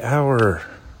of the hour.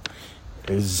 It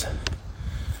is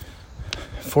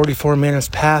 44 minutes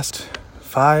past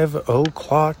 5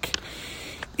 o'clock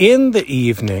in the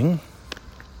evening.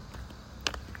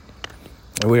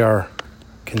 We are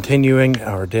continuing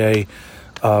our day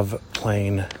of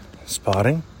plane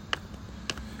spotting.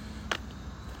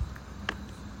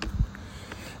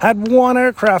 Had one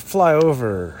aircraft fly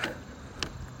over,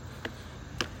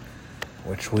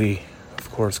 which we, of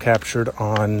course, captured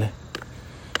on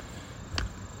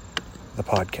the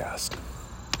podcast.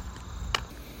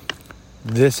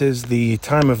 This is the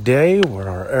time of day where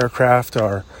our aircraft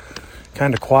are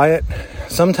kind of quiet.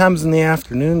 Sometimes in the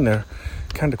afternoon, they're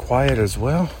kind of quiet as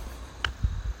well.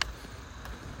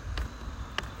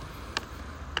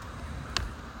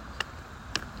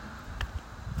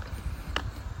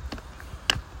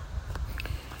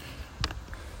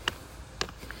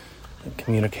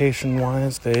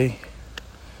 Communication-wise, they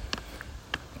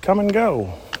come and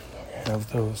go. We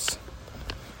have those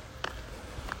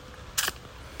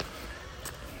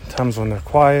times when they're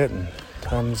quiet and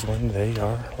times when they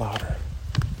are louder.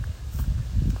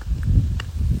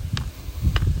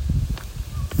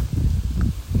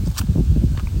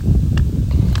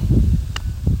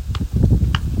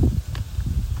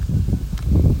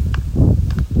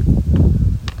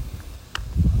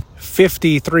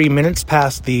 "53 minutes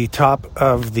past the top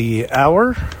of the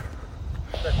hour.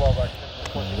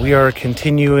 We are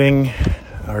continuing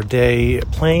our day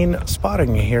plane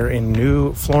spotting here in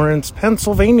New Florence,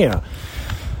 Pennsylvania,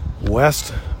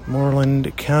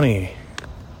 Westmoreland County.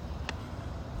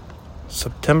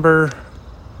 September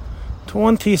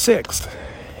 26th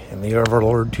in the year of our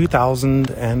Lord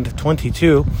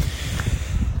 2022.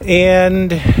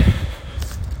 And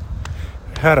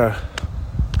had a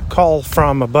call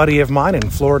from a buddy of mine in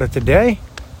Florida today.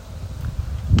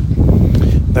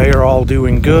 They are all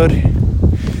doing good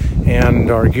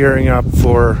and are gearing up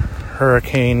for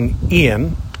Hurricane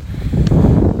Ian.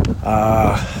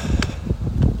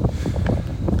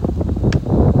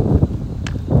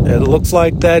 It looks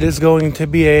like that is going to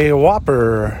be a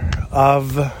whopper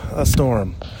of a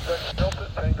storm.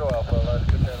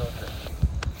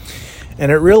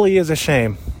 And it really is a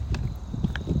shame.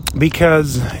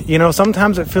 Because,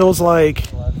 sometimes it feels like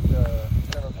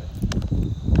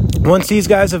once these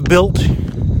guys have built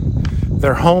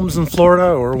their homes in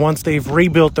Florida, or once they've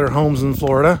rebuilt their homes in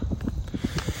Florida,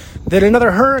 that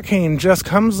another hurricane just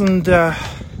comes and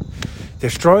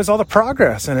destroys all the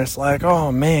progress. And it's like,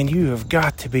 oh man, you have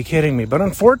got to be kidding me. But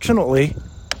unfortunately,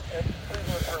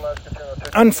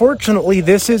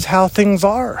 this is how things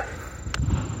are.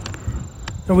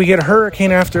 And we get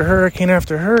hurricane after hurricane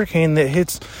after hurricane that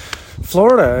hits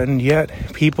Florida, and yet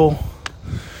people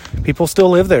still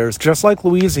live there. It's just like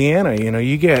Louisiana.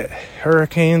 You get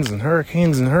hurricanes and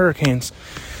hurricanes and hurricanes.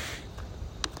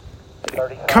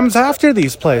 It comes after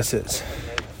these places.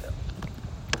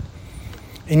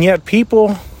 And yet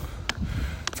people,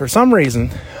 for some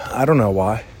reason, I don't know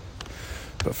why,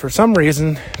 but for some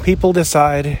reason, people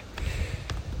decide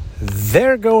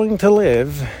they're going to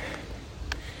live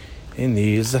in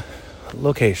these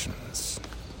locations.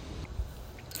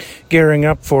 Gearing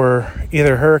up for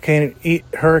either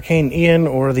Hurricane Ian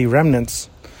or the remnants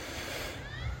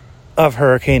of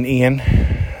Hurricane Ian.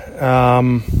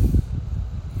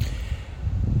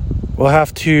 we'll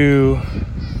have to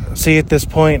see at this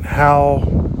point how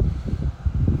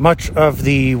much of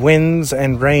the winds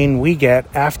and rain we get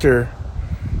after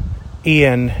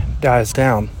Ian dies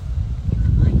down.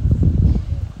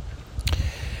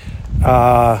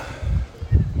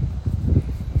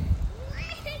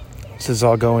 This is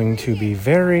all going to be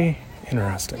very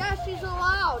interesting. Yeah, she's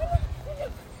allowed.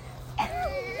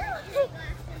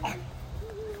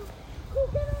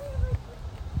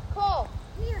 Cole.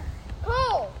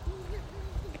 Cole.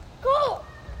 Cole.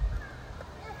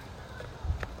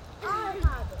 I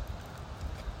have it.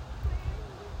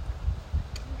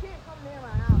 You can't come near my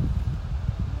house.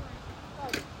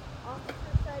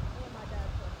 Officer said and my dad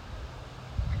said.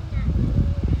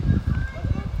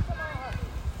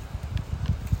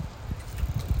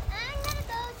 I'm gonna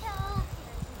go tell.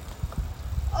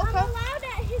 Okay. I'm allowed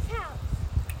at his house.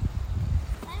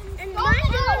 And Don't mind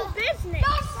tell. your own business.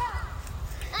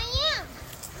 I am.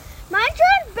 Mind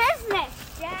your own business,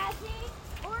 Jazzy.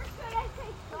 Or should I say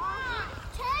Mom,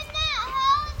 turn that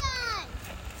hose on.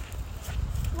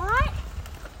 What?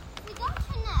 If you don't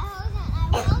turn that hose on, I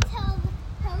will tell the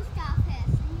post office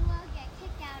and you will get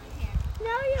kicked out of here.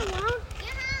 No, you won't.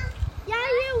 Yeah,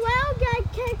 you will get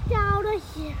kicked out of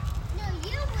here. No,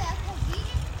 you will, because you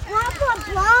just blah, blah,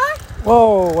 blah.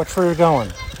 Whoa, watch where you're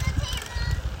going.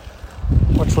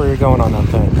 Watch where you're going on that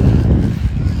thing.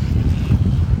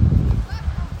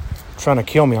 Trying to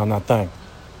kill me on that thing.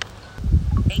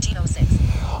 1806.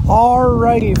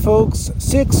 Alrighty, folks.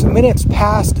 6 minutes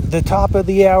past the top of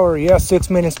the hour. Yes,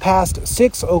 6 minutes past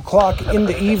 6 o'clock in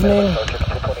the evening.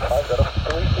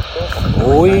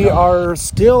 We are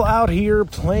still out here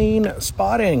plane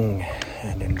spotting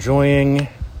and enjoying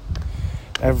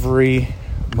every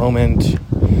moment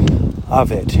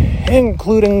of it,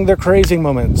 including the crazy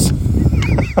moments.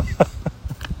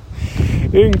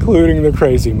 Including the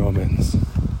crazy moments.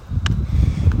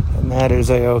 And that is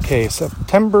a-okay.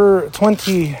 September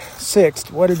 26th.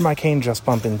 What did my cane just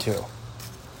bump into?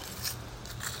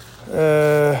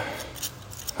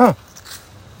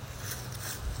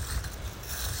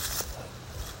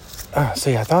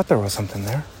 See, I thought there was something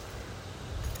there.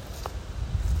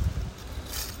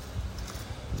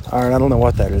 Alright, I don't know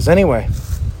what that is. Anyway.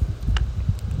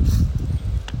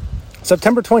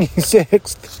 September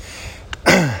 26th,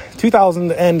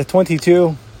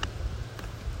 2022.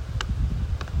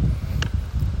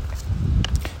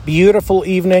 Beautiful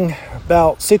evening.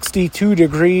 About 62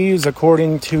 degrees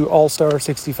according to All-Star,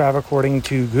 65 according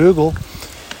to Google.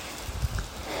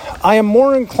 I am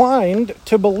more inclined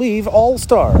to believe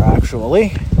All-Star, actually.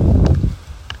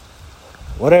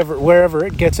 Wherever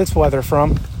it gets its weather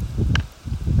from.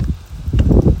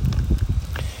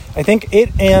 I think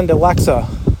it and Alexa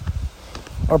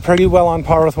are pretty well on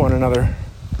par with one another.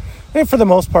 And for the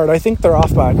most part, I think they're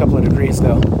off by a couple of degrees,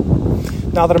 though.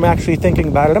 Now that I'm actually thinking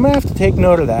about it, I'm going to have to take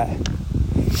note of that.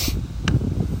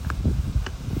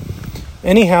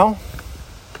 Anyhow,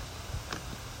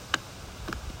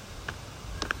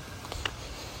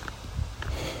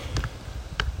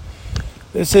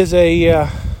 this is a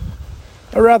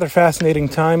rather fascinating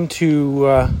time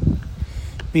to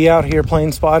be out here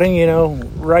plane spotting, you know,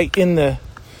 right in the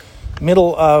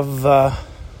middle of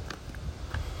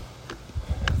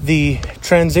the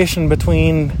transition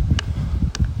between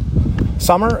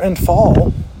summer and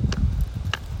fall.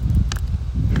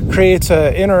 Creates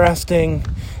a interesting,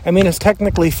 I mean, it's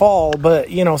technically fall,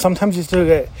 but you know, sometimes you still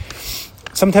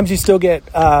get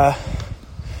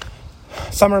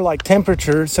summer-like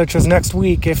temperatures, such as next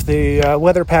week. If the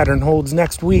weather pattern holds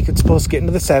next week, it's supposed to get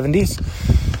into the 70s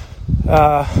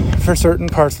for certain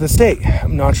parts of the state.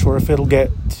 I'm not sure if it'll get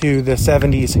to the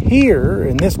 70s here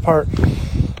in this part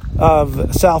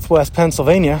of southwest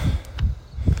Pennsylvania.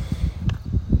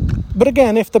 But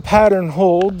again, if the pattern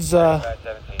holds,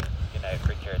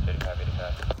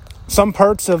 some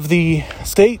parts of the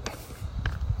state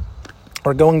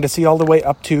are going to see all the way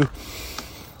up to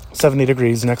 70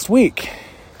 degrees next week.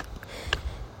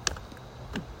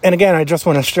 And again, I just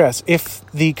want to stress, if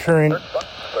the current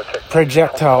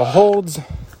projectile holds,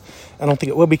 I don't think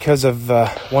it will because of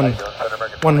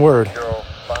one word,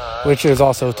 which is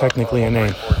also technically a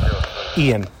name,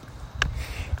 Ian.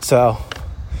 So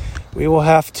we will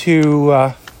have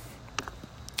to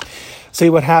see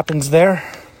what happens there.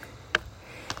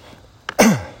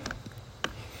 Good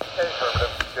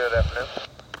afternoon.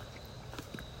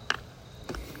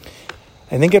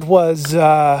 I think it was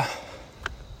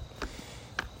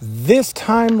this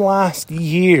time last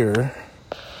year.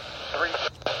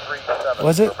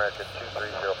 Was it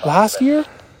last year?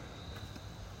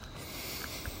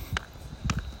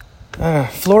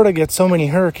 Florida gets so many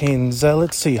hurricanes.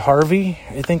 Let's see, Harvey.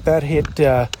 I think that hit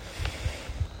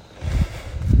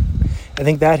I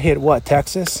think that hit what?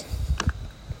 Texas.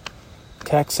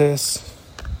 I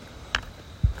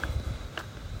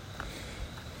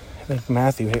think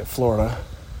Matthew hit Florida.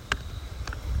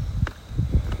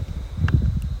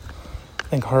 I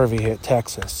think Harvey hit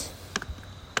Texas.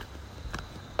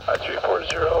 340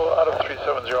 out of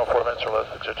 370, 4 minutes or less,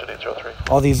 exit 803.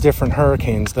 All these different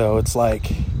hurricanes, though, it's like,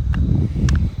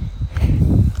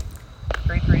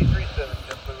 3337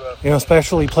 just blew up.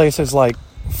 especially places like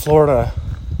Florida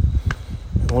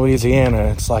and Louisiana,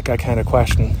 it's like I kind of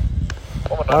question,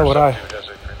 why would I,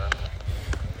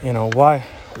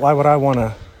 why would I want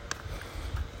to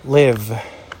live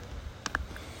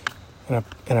in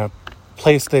a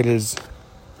place that is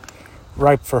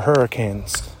ripe for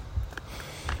hurricanes?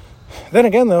 Then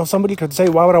again, though, somebody could say,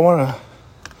 why would I want to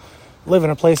live in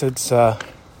a place that's,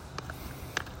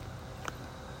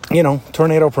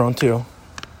 tornado prone too?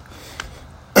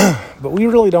 But we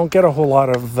really don't get a whole lot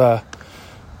of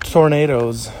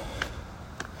tornadoes.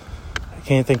 I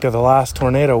can't think of the last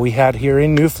tornado we had here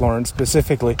in New Florence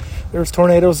specifically. There's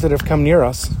tornadoes that have come near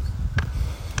us,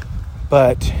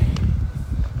 but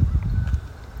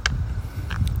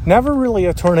never really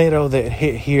a tornado that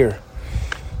hit here.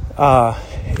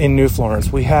 In New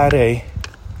Florence, we had a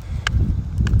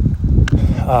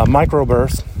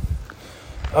microburst.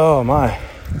 Oh my!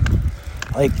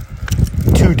 Like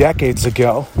 2 decades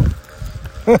ago.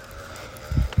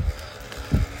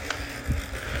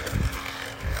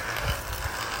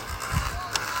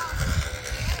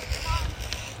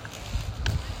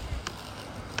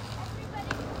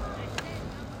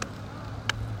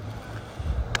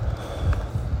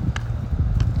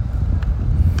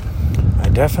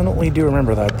 Definitely do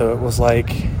remember that, though. It was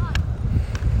like, I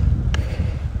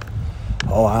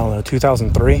don't know,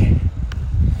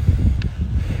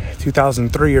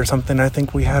 2003 or something. I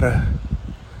think we had I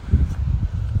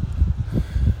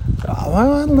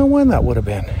don't know when that would have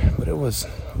been, but it was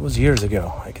years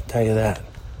ago, I can tell you that.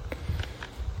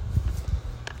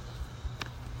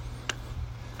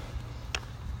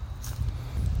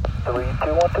 Three, 2,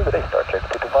 1, 2, today, start check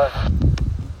 225.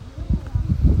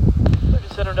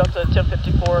 Centered up to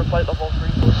 1054, flight level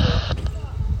 340.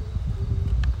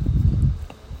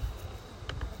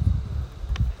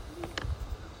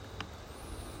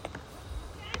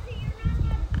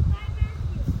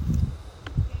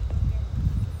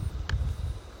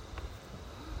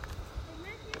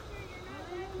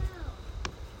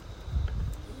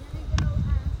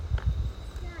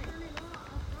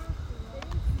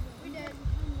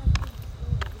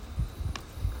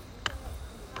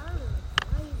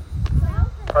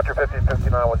 Roger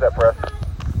 1559, was that press?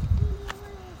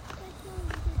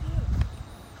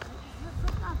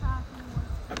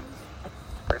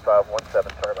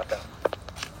 3517, sorry about that.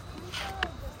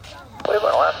 What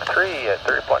about last tree at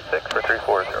 3.6 for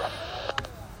 340?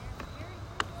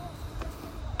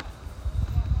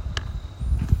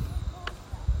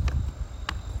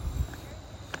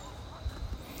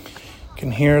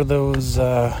 Can hear those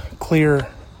clear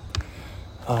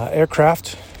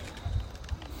aircraft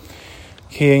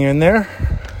keying in there.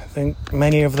 I think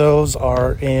many of those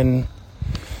are in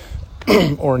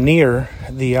or near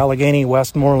the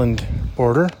Allegheny-Westmoreland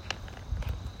border.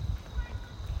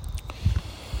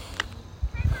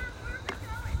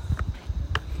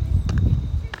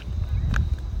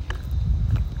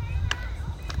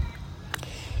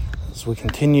 As we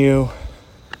continue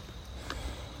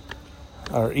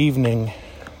our evening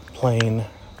plane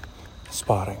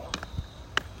spotting.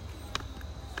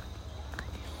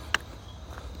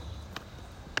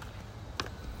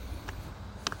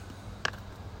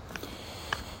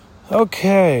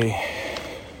 Okay,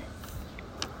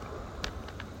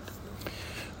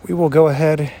 we will go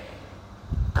ahead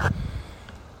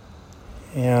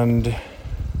and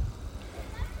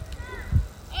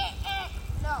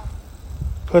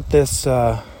put this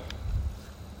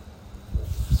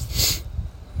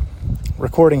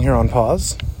recording here on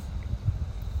pause.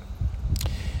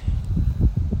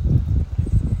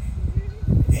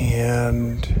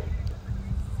 And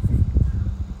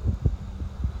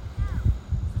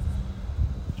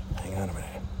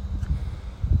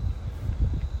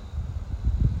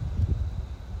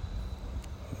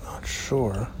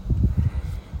sure,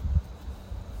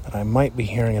 but I might be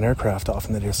hearing an aircraft off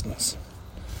in the distance.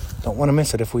 Don't want to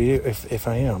miss it if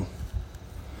I am.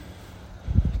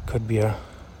 Could be a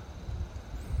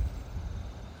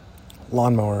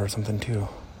lawnmower or something too.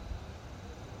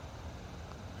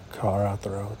 Car out the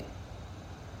road.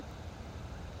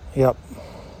 Yep.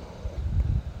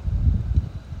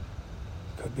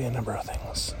 Could be a number of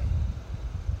things.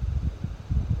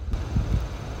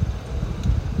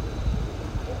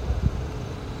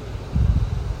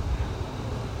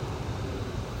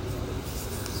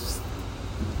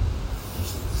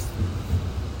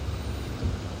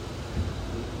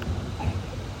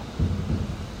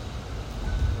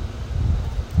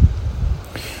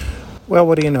 Well,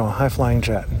 what do you know? A high-flying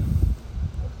jet.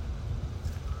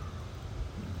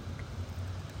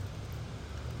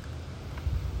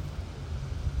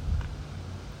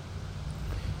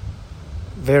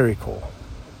 Very cool.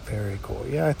 Very cool.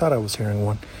 Yeah, I thought I was hearing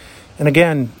one. And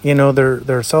again, you know,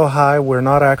 they're so high, we're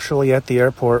not actually at the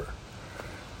airport.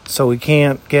 So we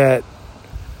can't get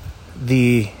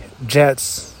the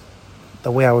jets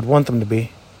the way I would want them to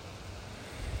be.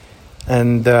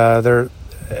 And they're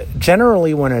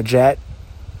generally, when a jet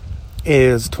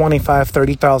is 25,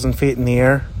 30,000 feet in the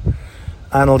air,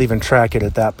 I don't even track it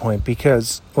at that point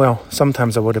because, well,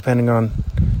 sometimes I would, depending on,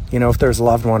 you know, if there's a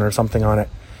loved one or something on it.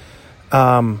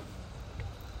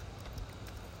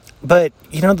 But,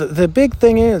 you know, the big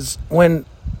thing is when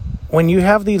you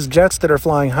have these jets that are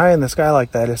flying high in the sky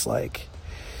like that, it's like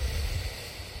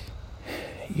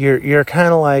you're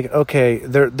kind of like, okay,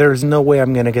 there's no way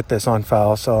I'm going to get this on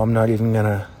file, so I'm not even going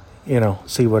to, you know,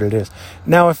 see what it is.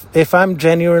 Now, if I'm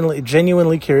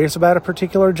genuinely curious about a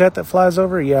particular jet that flies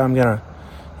over, yeah, I'm going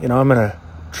to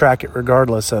track it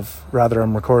regardless of whether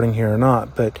I'm recording here or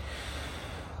not. But,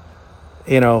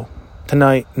 you know,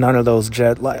 tonight, none of those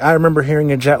jet. Like, I remember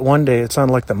hearing a jet one day. It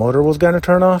sounded like the motor was going to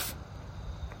turn off.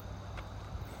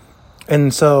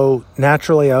 And so,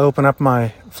 naturally, I open up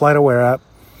my FlightAware app.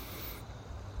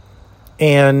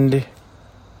 And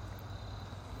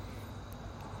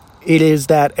it is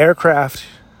that aircraft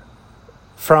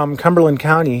from Cumberland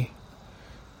County,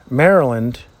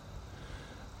 Maryland,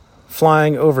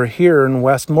 flying over here in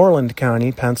Westmoreland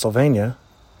County, Pennsylvania.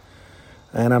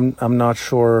 And I'm not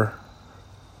sure,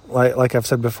 like I've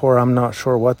said before, I'm not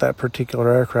sure what that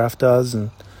particular aircraft does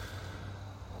and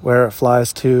where it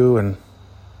flies to and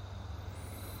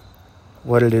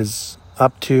what it is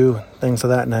up to, things of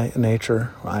that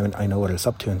nature. I know what it's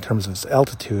up to in terms of its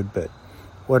altitude, but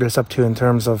what it's up to in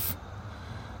terms of,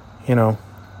 you know,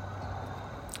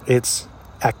 its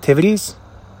activities,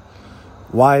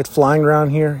 why it's flying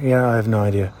around here, yeah, I have no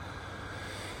idea.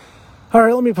 All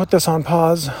right, let me put this on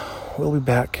pause. We'll be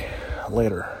back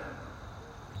later.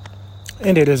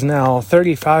 And it is now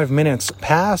 35 minutes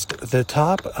past the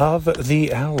top of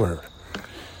the hour.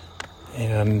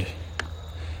 And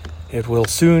it will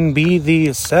soon be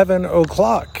the 7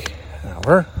 o'clock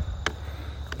hour.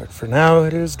 But for now,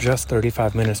 it is just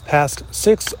 35 minutes past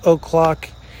 6 o'clock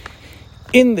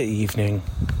in the evening.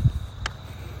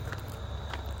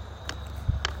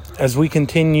 As we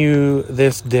continue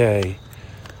this day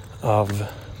of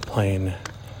plane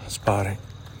spotting.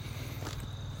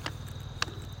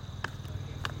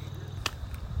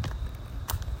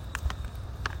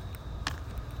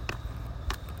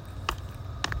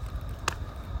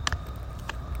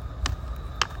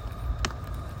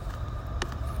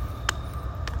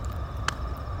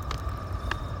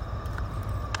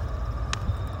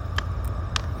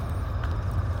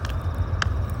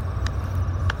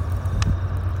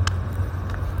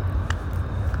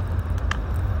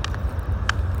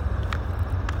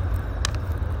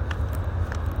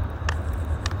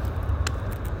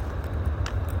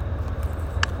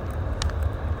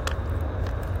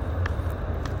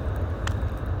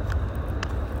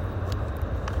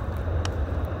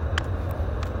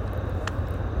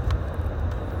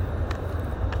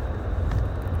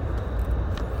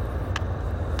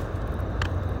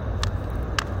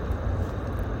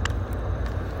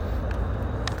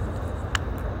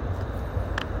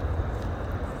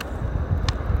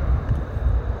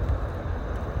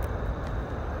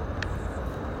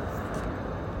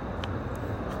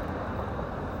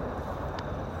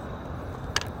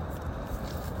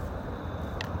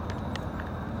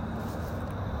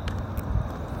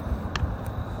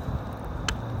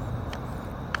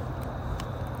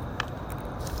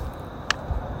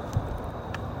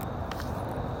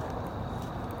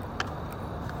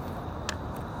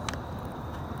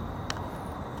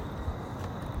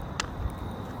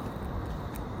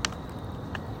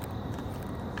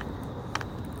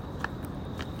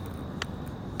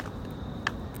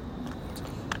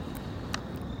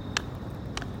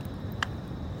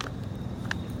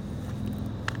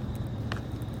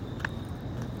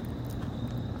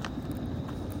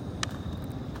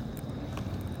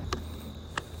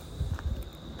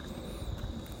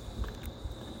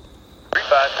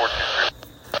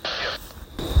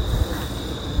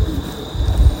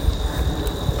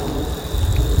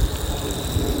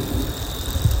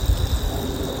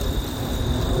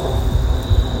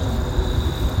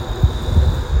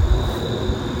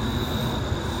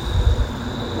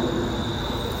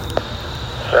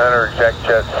 Center, Jack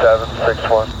Jet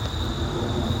 761.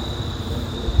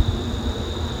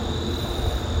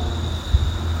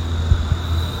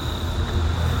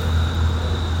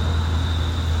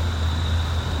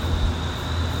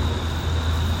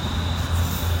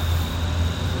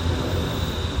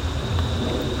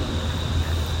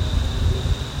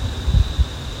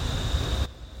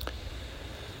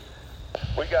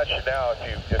 got you now.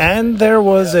 And there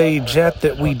was a jet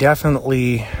that we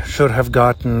definitely should have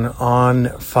gotten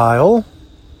on file.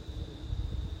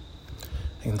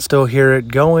 You can still hear it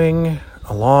going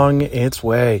along its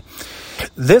way.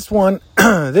 This one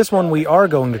we are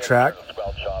going to track. I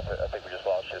think we just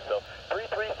lost you. So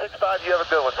 3365, you have a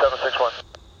good one, 761.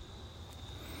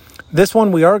 This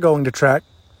one we are going to track,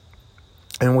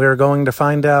 and we're going to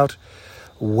find out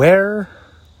where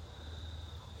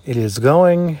it is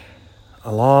going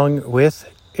along with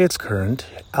its current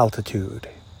altitude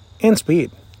and speed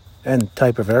and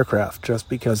type of aircraft, just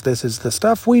because this is the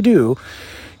stuff we do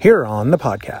here on the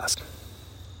podcast.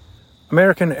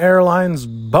 American Airlines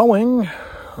Boeing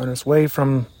on its way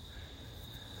from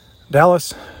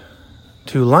Dallas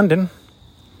to London,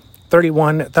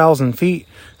 31,000 feet,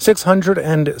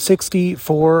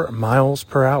 664 miles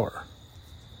per hour.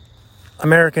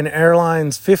 American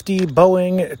Airlines 50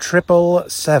 Boeing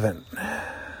 777.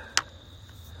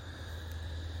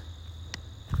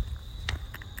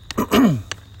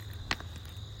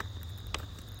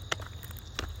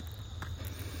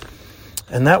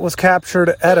 And that was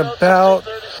captured at about,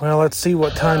 well, let's see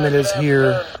what time it is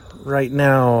here right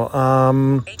now.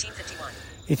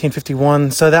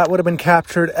 1851. So that would have been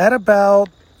captured at about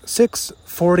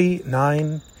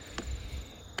 6:49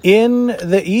 in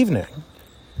the evening.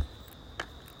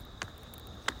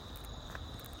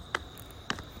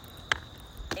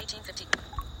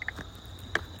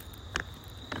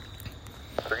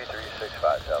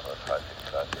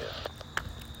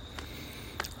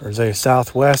 There's a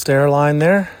Southwest airline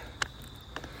there.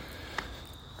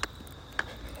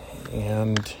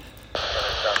 And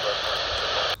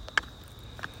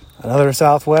another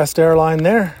Southwest airline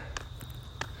there.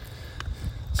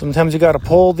 Sometimes you got to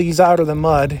pull these out of the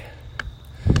mud.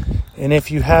 And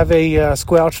if you have a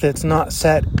squelch that's not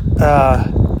set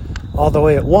all the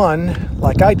way at 1,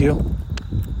 like I do,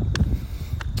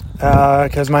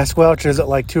 because my squelch is at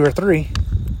like 2 or 3,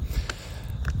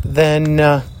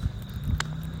 then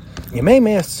you may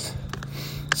miss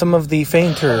some of the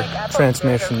fainter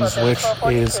transmissions, which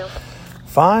is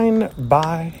fine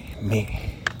by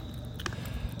me.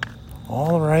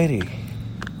 Alrighty.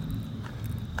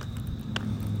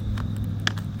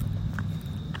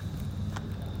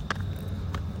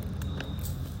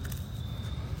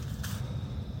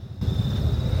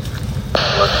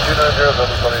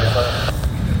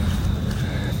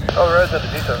 Oh, the res at the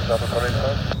D7 South of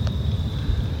 185.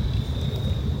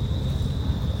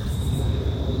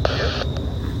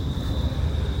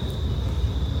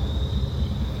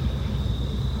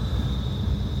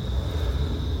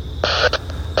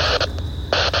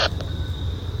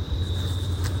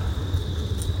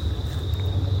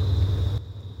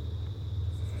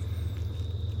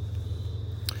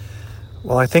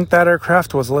 Well, I think that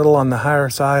aircraft was a little on the higher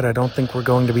side. I don't think we're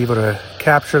going to be able to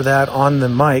capture that on the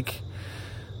mic,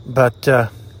 but I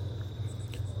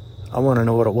want to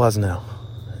know what it was now.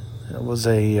 It was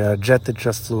a jet that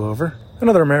just flew over.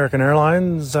 Another American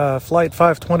Airlines Flight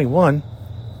 521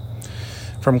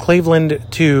 from Cleveland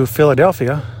to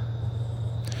Philadelphia.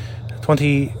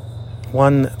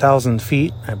 21,000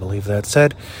 feet, I believe that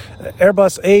said.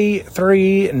 Airbus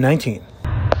A319.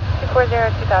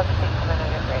 240, 2,000 feet, come in on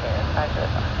your radar,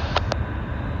 505.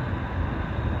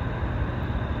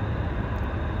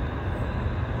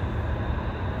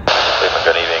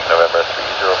 Good evening, November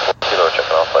 304 Kilo,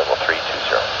 checking off flight level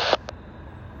 320.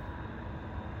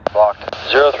 Locked.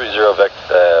 030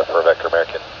 for Vector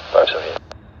American 578.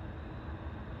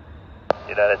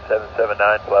 United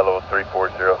 779, flight level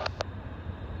 340.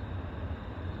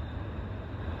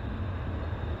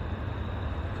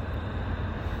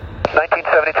 American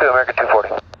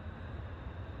 240.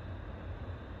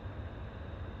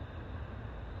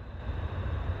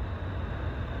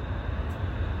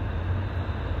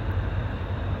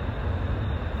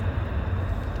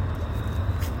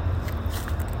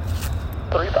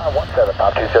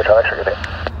 Traffic, good day.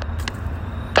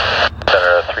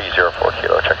 Center 304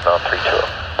 Kilo, checking on 320.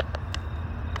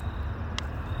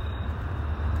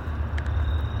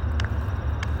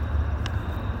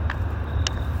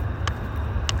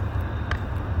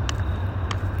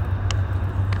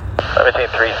 I maintain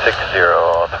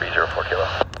 360, 304 Kilo.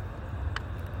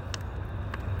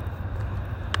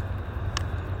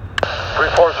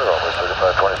 340, over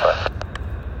 3525.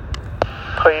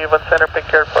 Cleveland Center, pick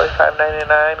carefully,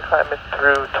 599, climb it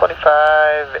through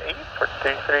 25.8 for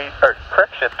 33, or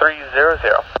correction,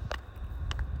 300.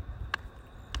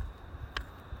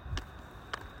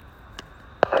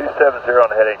 270 on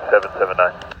heading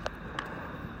 779.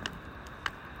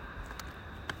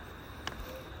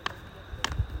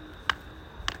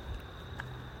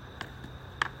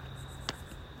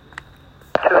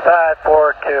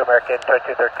 2542 American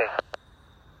 2213.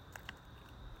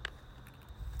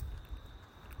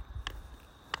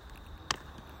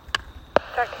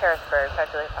 Start Harrisburg,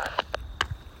 525.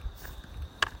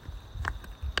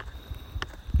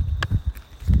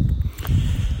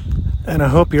 And I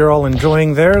hope you're all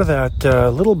enjoying that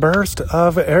little burst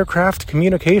of aircraft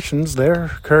communications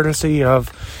there, courtesy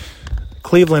of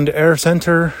Cleveland Air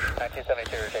Center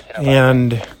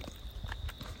and,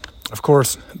 of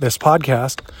course, this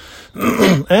podcast,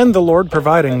 and the Lord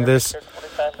providing this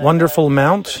wonderful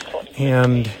mount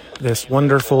and this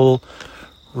wonderful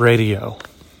radio.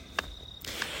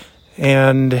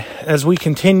 And as we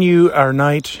continue our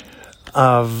night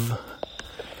of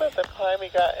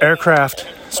aircraft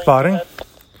spotting,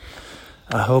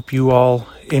 I hope you all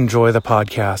enjoy the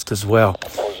podcast as well.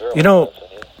 You know,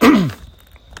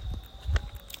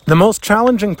 the most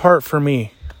challenging part for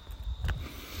me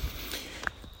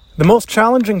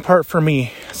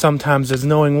sometimes is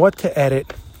knowing what to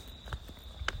edit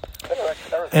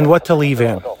and what to leave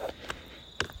in.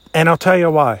 And I'll tell you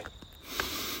why.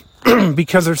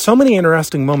 Because there's so many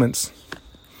interesting moments,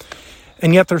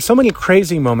 and yet there's so many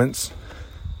crazy moments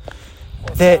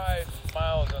that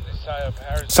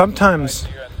sometimes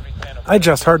I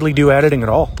just hardly do editing at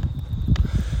all.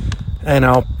 And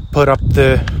I'll put up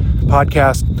the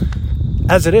podcast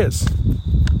as it is,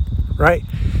 right?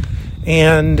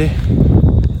 And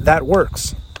that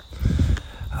works.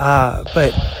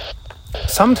 But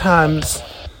sometimes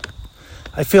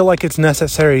I feel like it's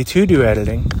necessary to do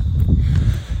editing.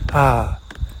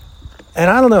 And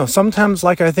I don't know, sometimes,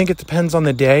 like, I think it depends on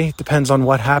the day, it depends on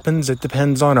what happens, it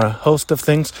depends on a host of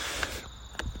things.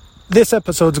 This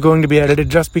episode's going to be edited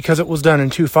just because it was done in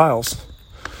 2 files.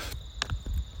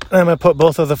 I'm going to put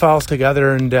both of the files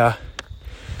together and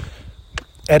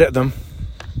edit them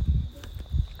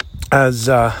as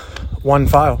one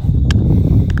file.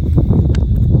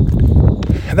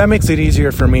 And that makes it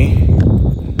easier for me.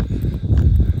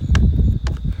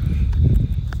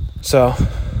 So,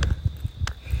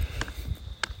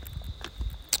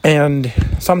 and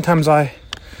sometimes I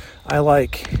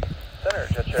like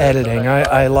editing.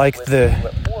 I like the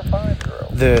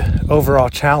overall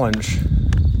challenge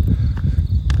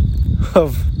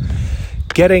of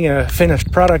getting a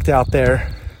finished product out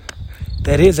there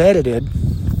that is edited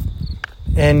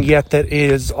and yet that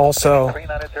is also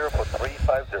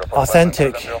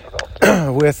authentic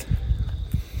with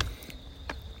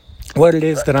what it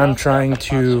is that I'm trying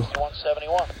to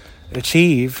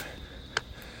achieve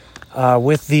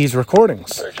with these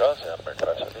recordings.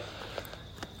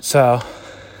 So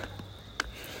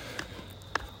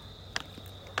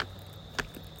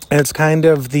it's kind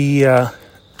of the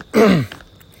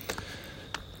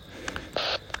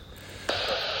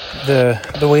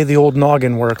the way the old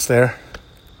noggin works there.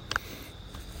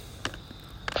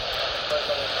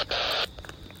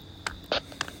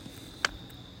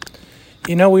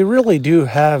 You know, we really do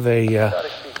have a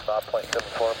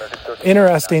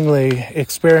interestingly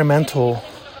experimental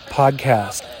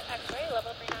podcast.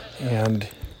 And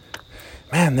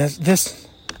man, this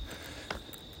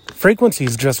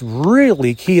frequency's just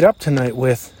really keyed up tonight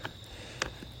with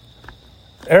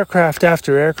aircraft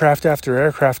after aircraft after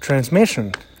aircraft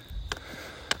transmission.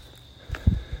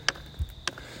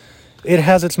 It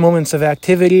has its moments of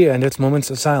activity and its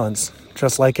moments of silence,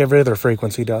 just like every other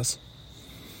frequency does.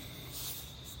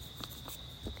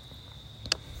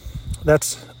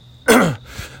 That's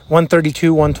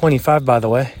 132, 125, by the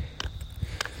way.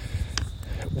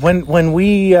 When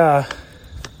we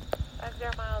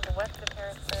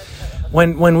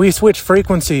when we switch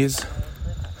frequencies,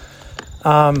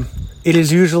 it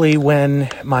is usually when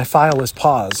my file is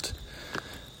paused.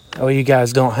 Oh, you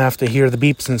guys don't have to hear the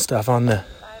beeps and stuff on the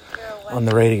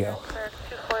radio.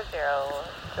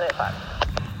 240,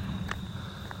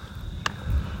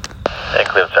 and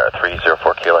Cleveland Tower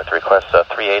 304 Kilo, request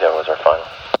 380 is our final.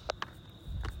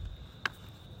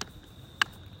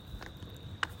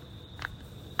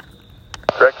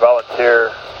 Direct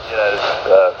volunteer, United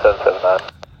 779.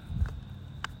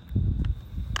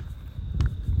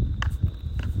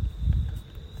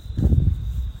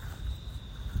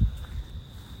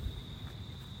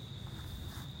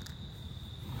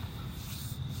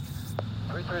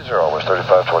 Was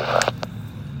 3525.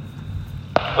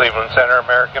 Cleveland Center,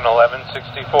 American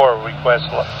 1164, request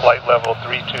flight level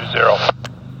 320.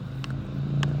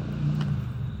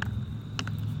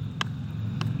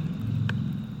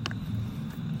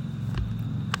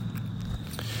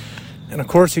 And of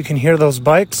course you can hear those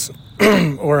bikes,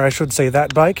 or I should say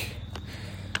that bike,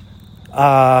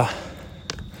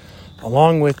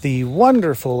 along with the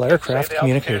wonderful aircraft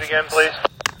communication. Again, please.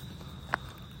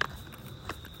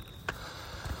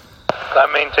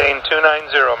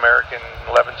 290, American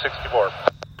 1164.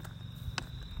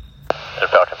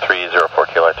 And Falcon 304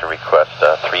 Kilo to request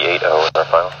 380 is our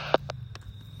final.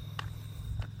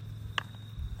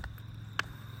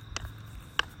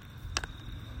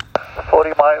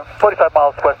 $45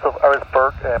 miles west of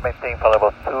Harrisburg, maintaining flight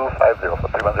level 250 for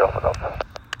 310 for those.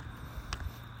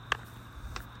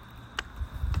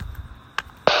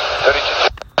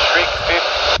 32 Street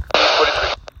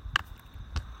 43.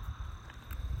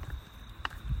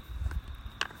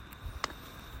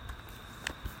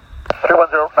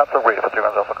 310, not so ready for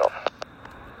 310 for golf.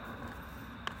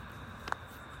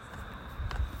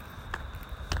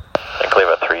 And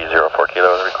Cleva 304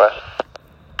 Kilo is request.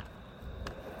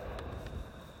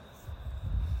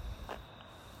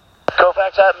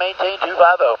 Kofax at maintain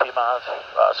 250, P-minus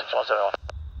 6171.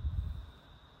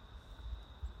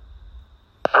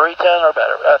 310 or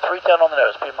better, 310 on the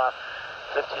nose, P-minus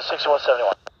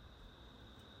 6171.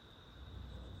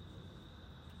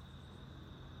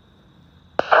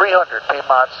 300,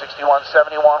 P-minus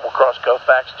 6171, we'll cross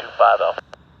Kofax 250.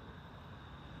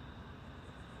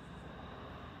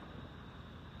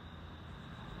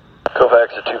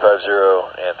 Kofax at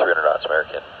 250 and 300 knots,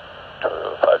 American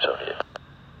 578.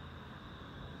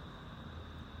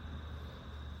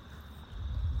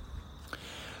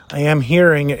 I am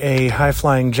hearing a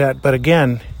high-flying jet, but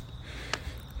again,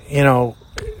 you know,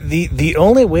 the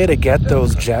only way to get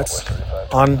those jets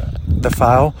on the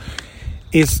file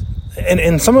is,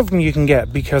 and some of them you can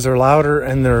get because they're louder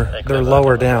and they're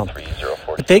lower down,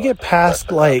 but they get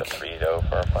past like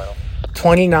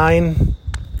 29,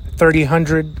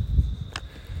 3000.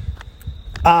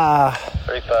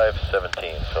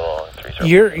 3517, so long.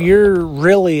 You're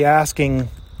really asking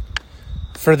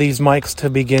for these mics to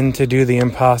begin to do the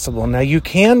impossible. Now, you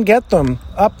can get them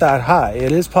up that high.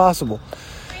 It is possible.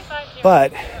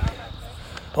 But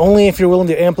only if you're willing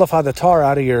to amplify the tar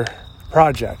out of your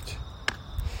project.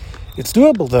 It's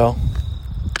doable, though.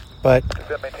 But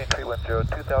Maintain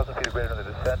 310, 2,000 feet greater than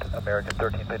the descent, American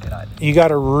 1359. you got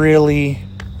to really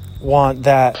want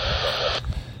that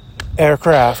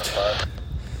aircraft.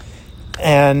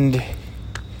 And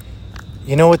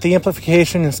you know, with the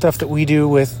amplification and stuff that we do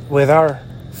with our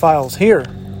files here,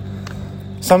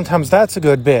 sometimes that's a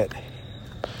good bit.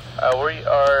 We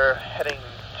are heading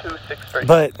 263.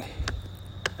 But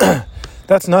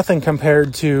that's nothing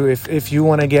compared to if you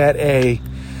want to get a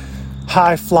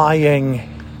high-flying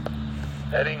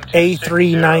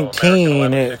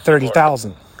A319 at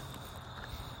 30,000,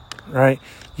 right?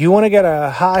 You want to get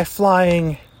a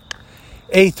high-flying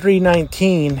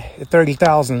A319 at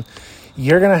 30,000,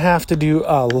 you're going to have to do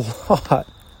a lot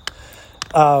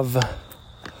of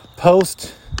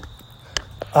post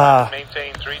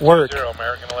work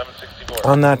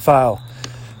on that file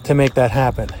to make that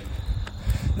happen.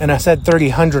 And I said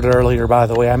 30,000 earlier, by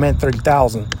the way. I meant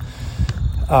 30,000.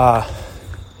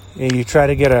 You try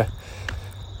to get a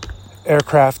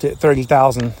aircraft at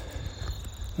 30,000,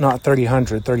 not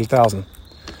 30,000, 30,000.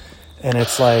 And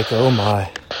it's like, oh my.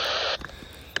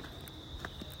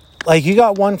 Like, you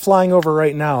got one flying over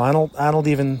right now. I don't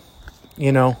even,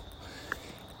 you know,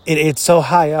 it's so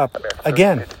high up.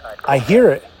 Again, I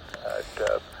hear it.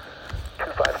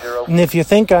 And if you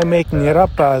think I'm making it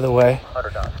up, by the way,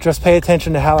 just pay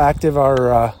attention to how active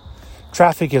our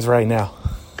traffic is right now.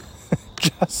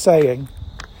 Just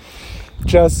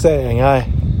saying.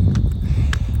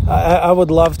 I would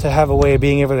love to have a way of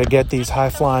being able to get these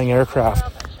high-flying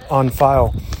aircraft on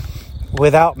file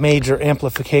without major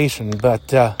amplification, but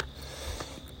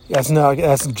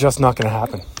that's just not going to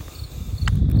happen.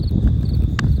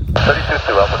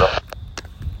 32 Alpha.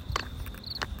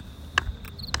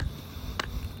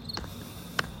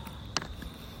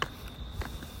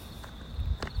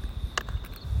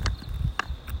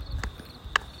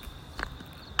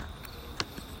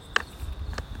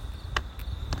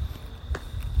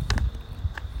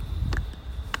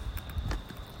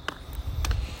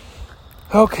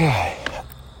 Okay.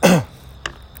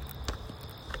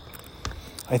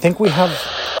 I think we have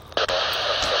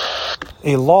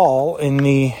a lull in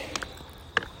the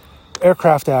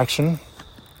aircraft action,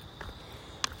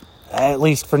 at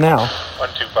least for now.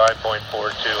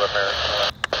 125.42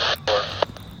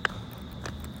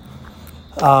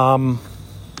 American.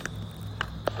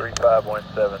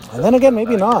 3517. And then again,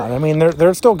 maybe not. I mean,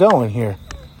 they're still going here.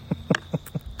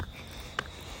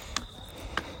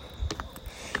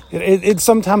 It's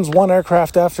sometimes one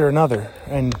aircraft after another,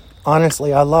 and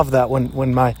honestly, I love that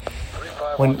when my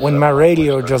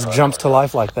radio just jumps to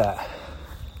life like that.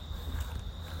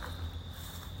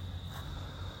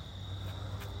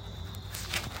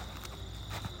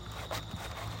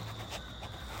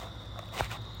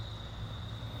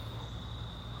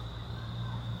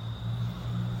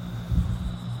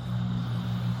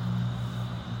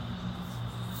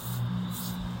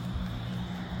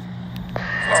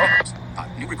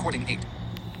 recording 8.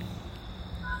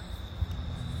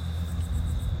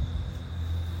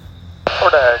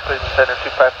 Florida, Cleveland Center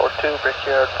 2542,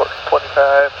 Brickyard 25,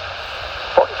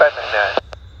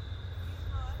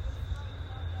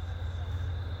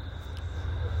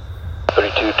 4599.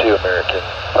 32-2 American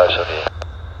 578.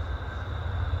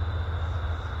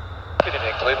 Good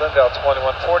evening, Cleveland. Delta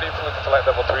 2140, flight flight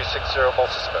level 360,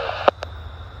 Mulsus mode.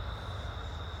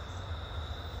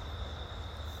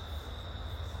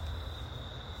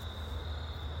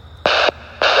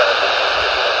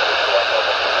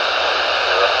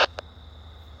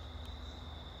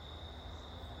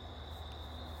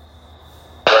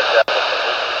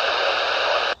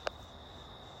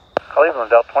 Cleveland,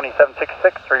 Delta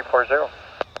 2766, 340.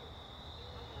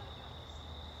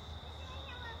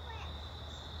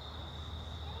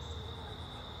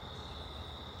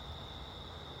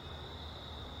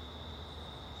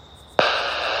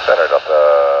 Center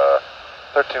Delta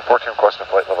 1314, requesting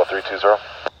flight level 320.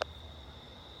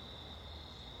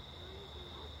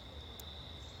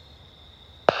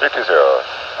 (320),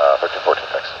 1314,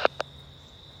 thanks.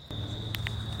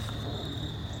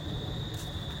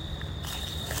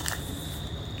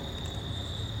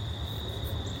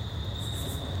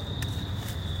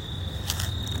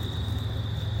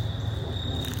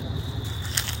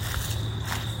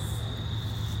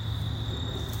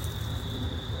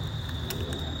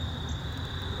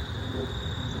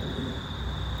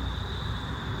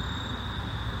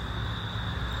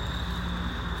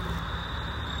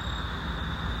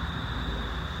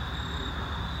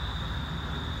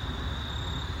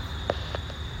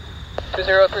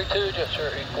 Jet Sir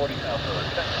 840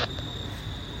 Alpha.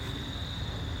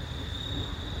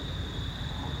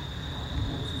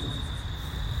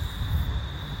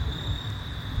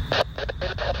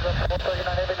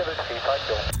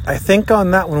 I think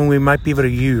on that one we might be able to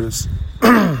use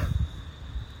that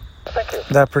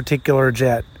particular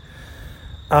jet.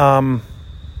 Let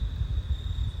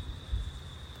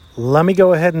me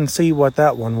go ahead and see what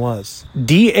that one was.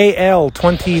 DAL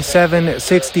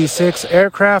 2766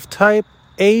 aircraft type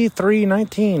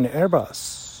A319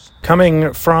 Airbus.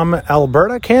 Coming from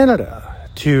Alberta, Canada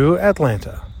to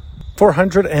Atlanta.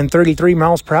 433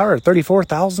 miles per hour at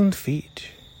 34,000 feet.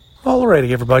 Alrighty,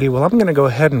 everybody. Well, I'm going to go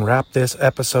ahead and wrap this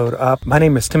episode up. My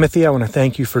name is Timothy. I want to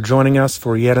thank you for joining us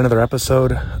for yet another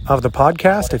episode of the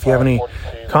podcast. If you have any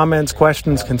comments,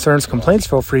 questions, concerns, complaints,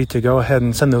 feel free to go ahead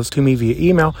and send those to me via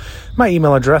email. My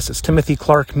email address is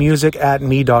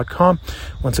timothyclarkmusic@me.com.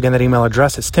 Once again, that email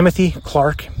address is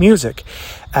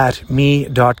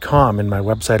timothyclarkmusic@me.com. And my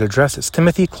website address is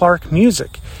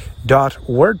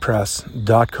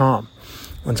timothyclarkmusic.wordpress.com.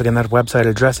 Once again, that website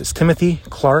address is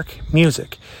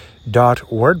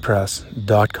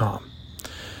timothyclarkmusic.wordpress.com.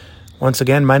 Once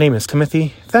again, my name is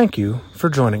Timothy. Thank you for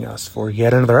joining us for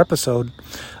yet another episode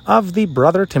of the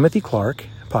Brother Timothy Clark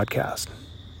podcast.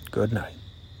 Good night.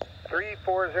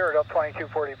 340, Delta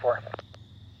 2244.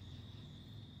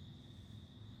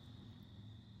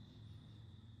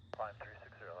 Climb 36.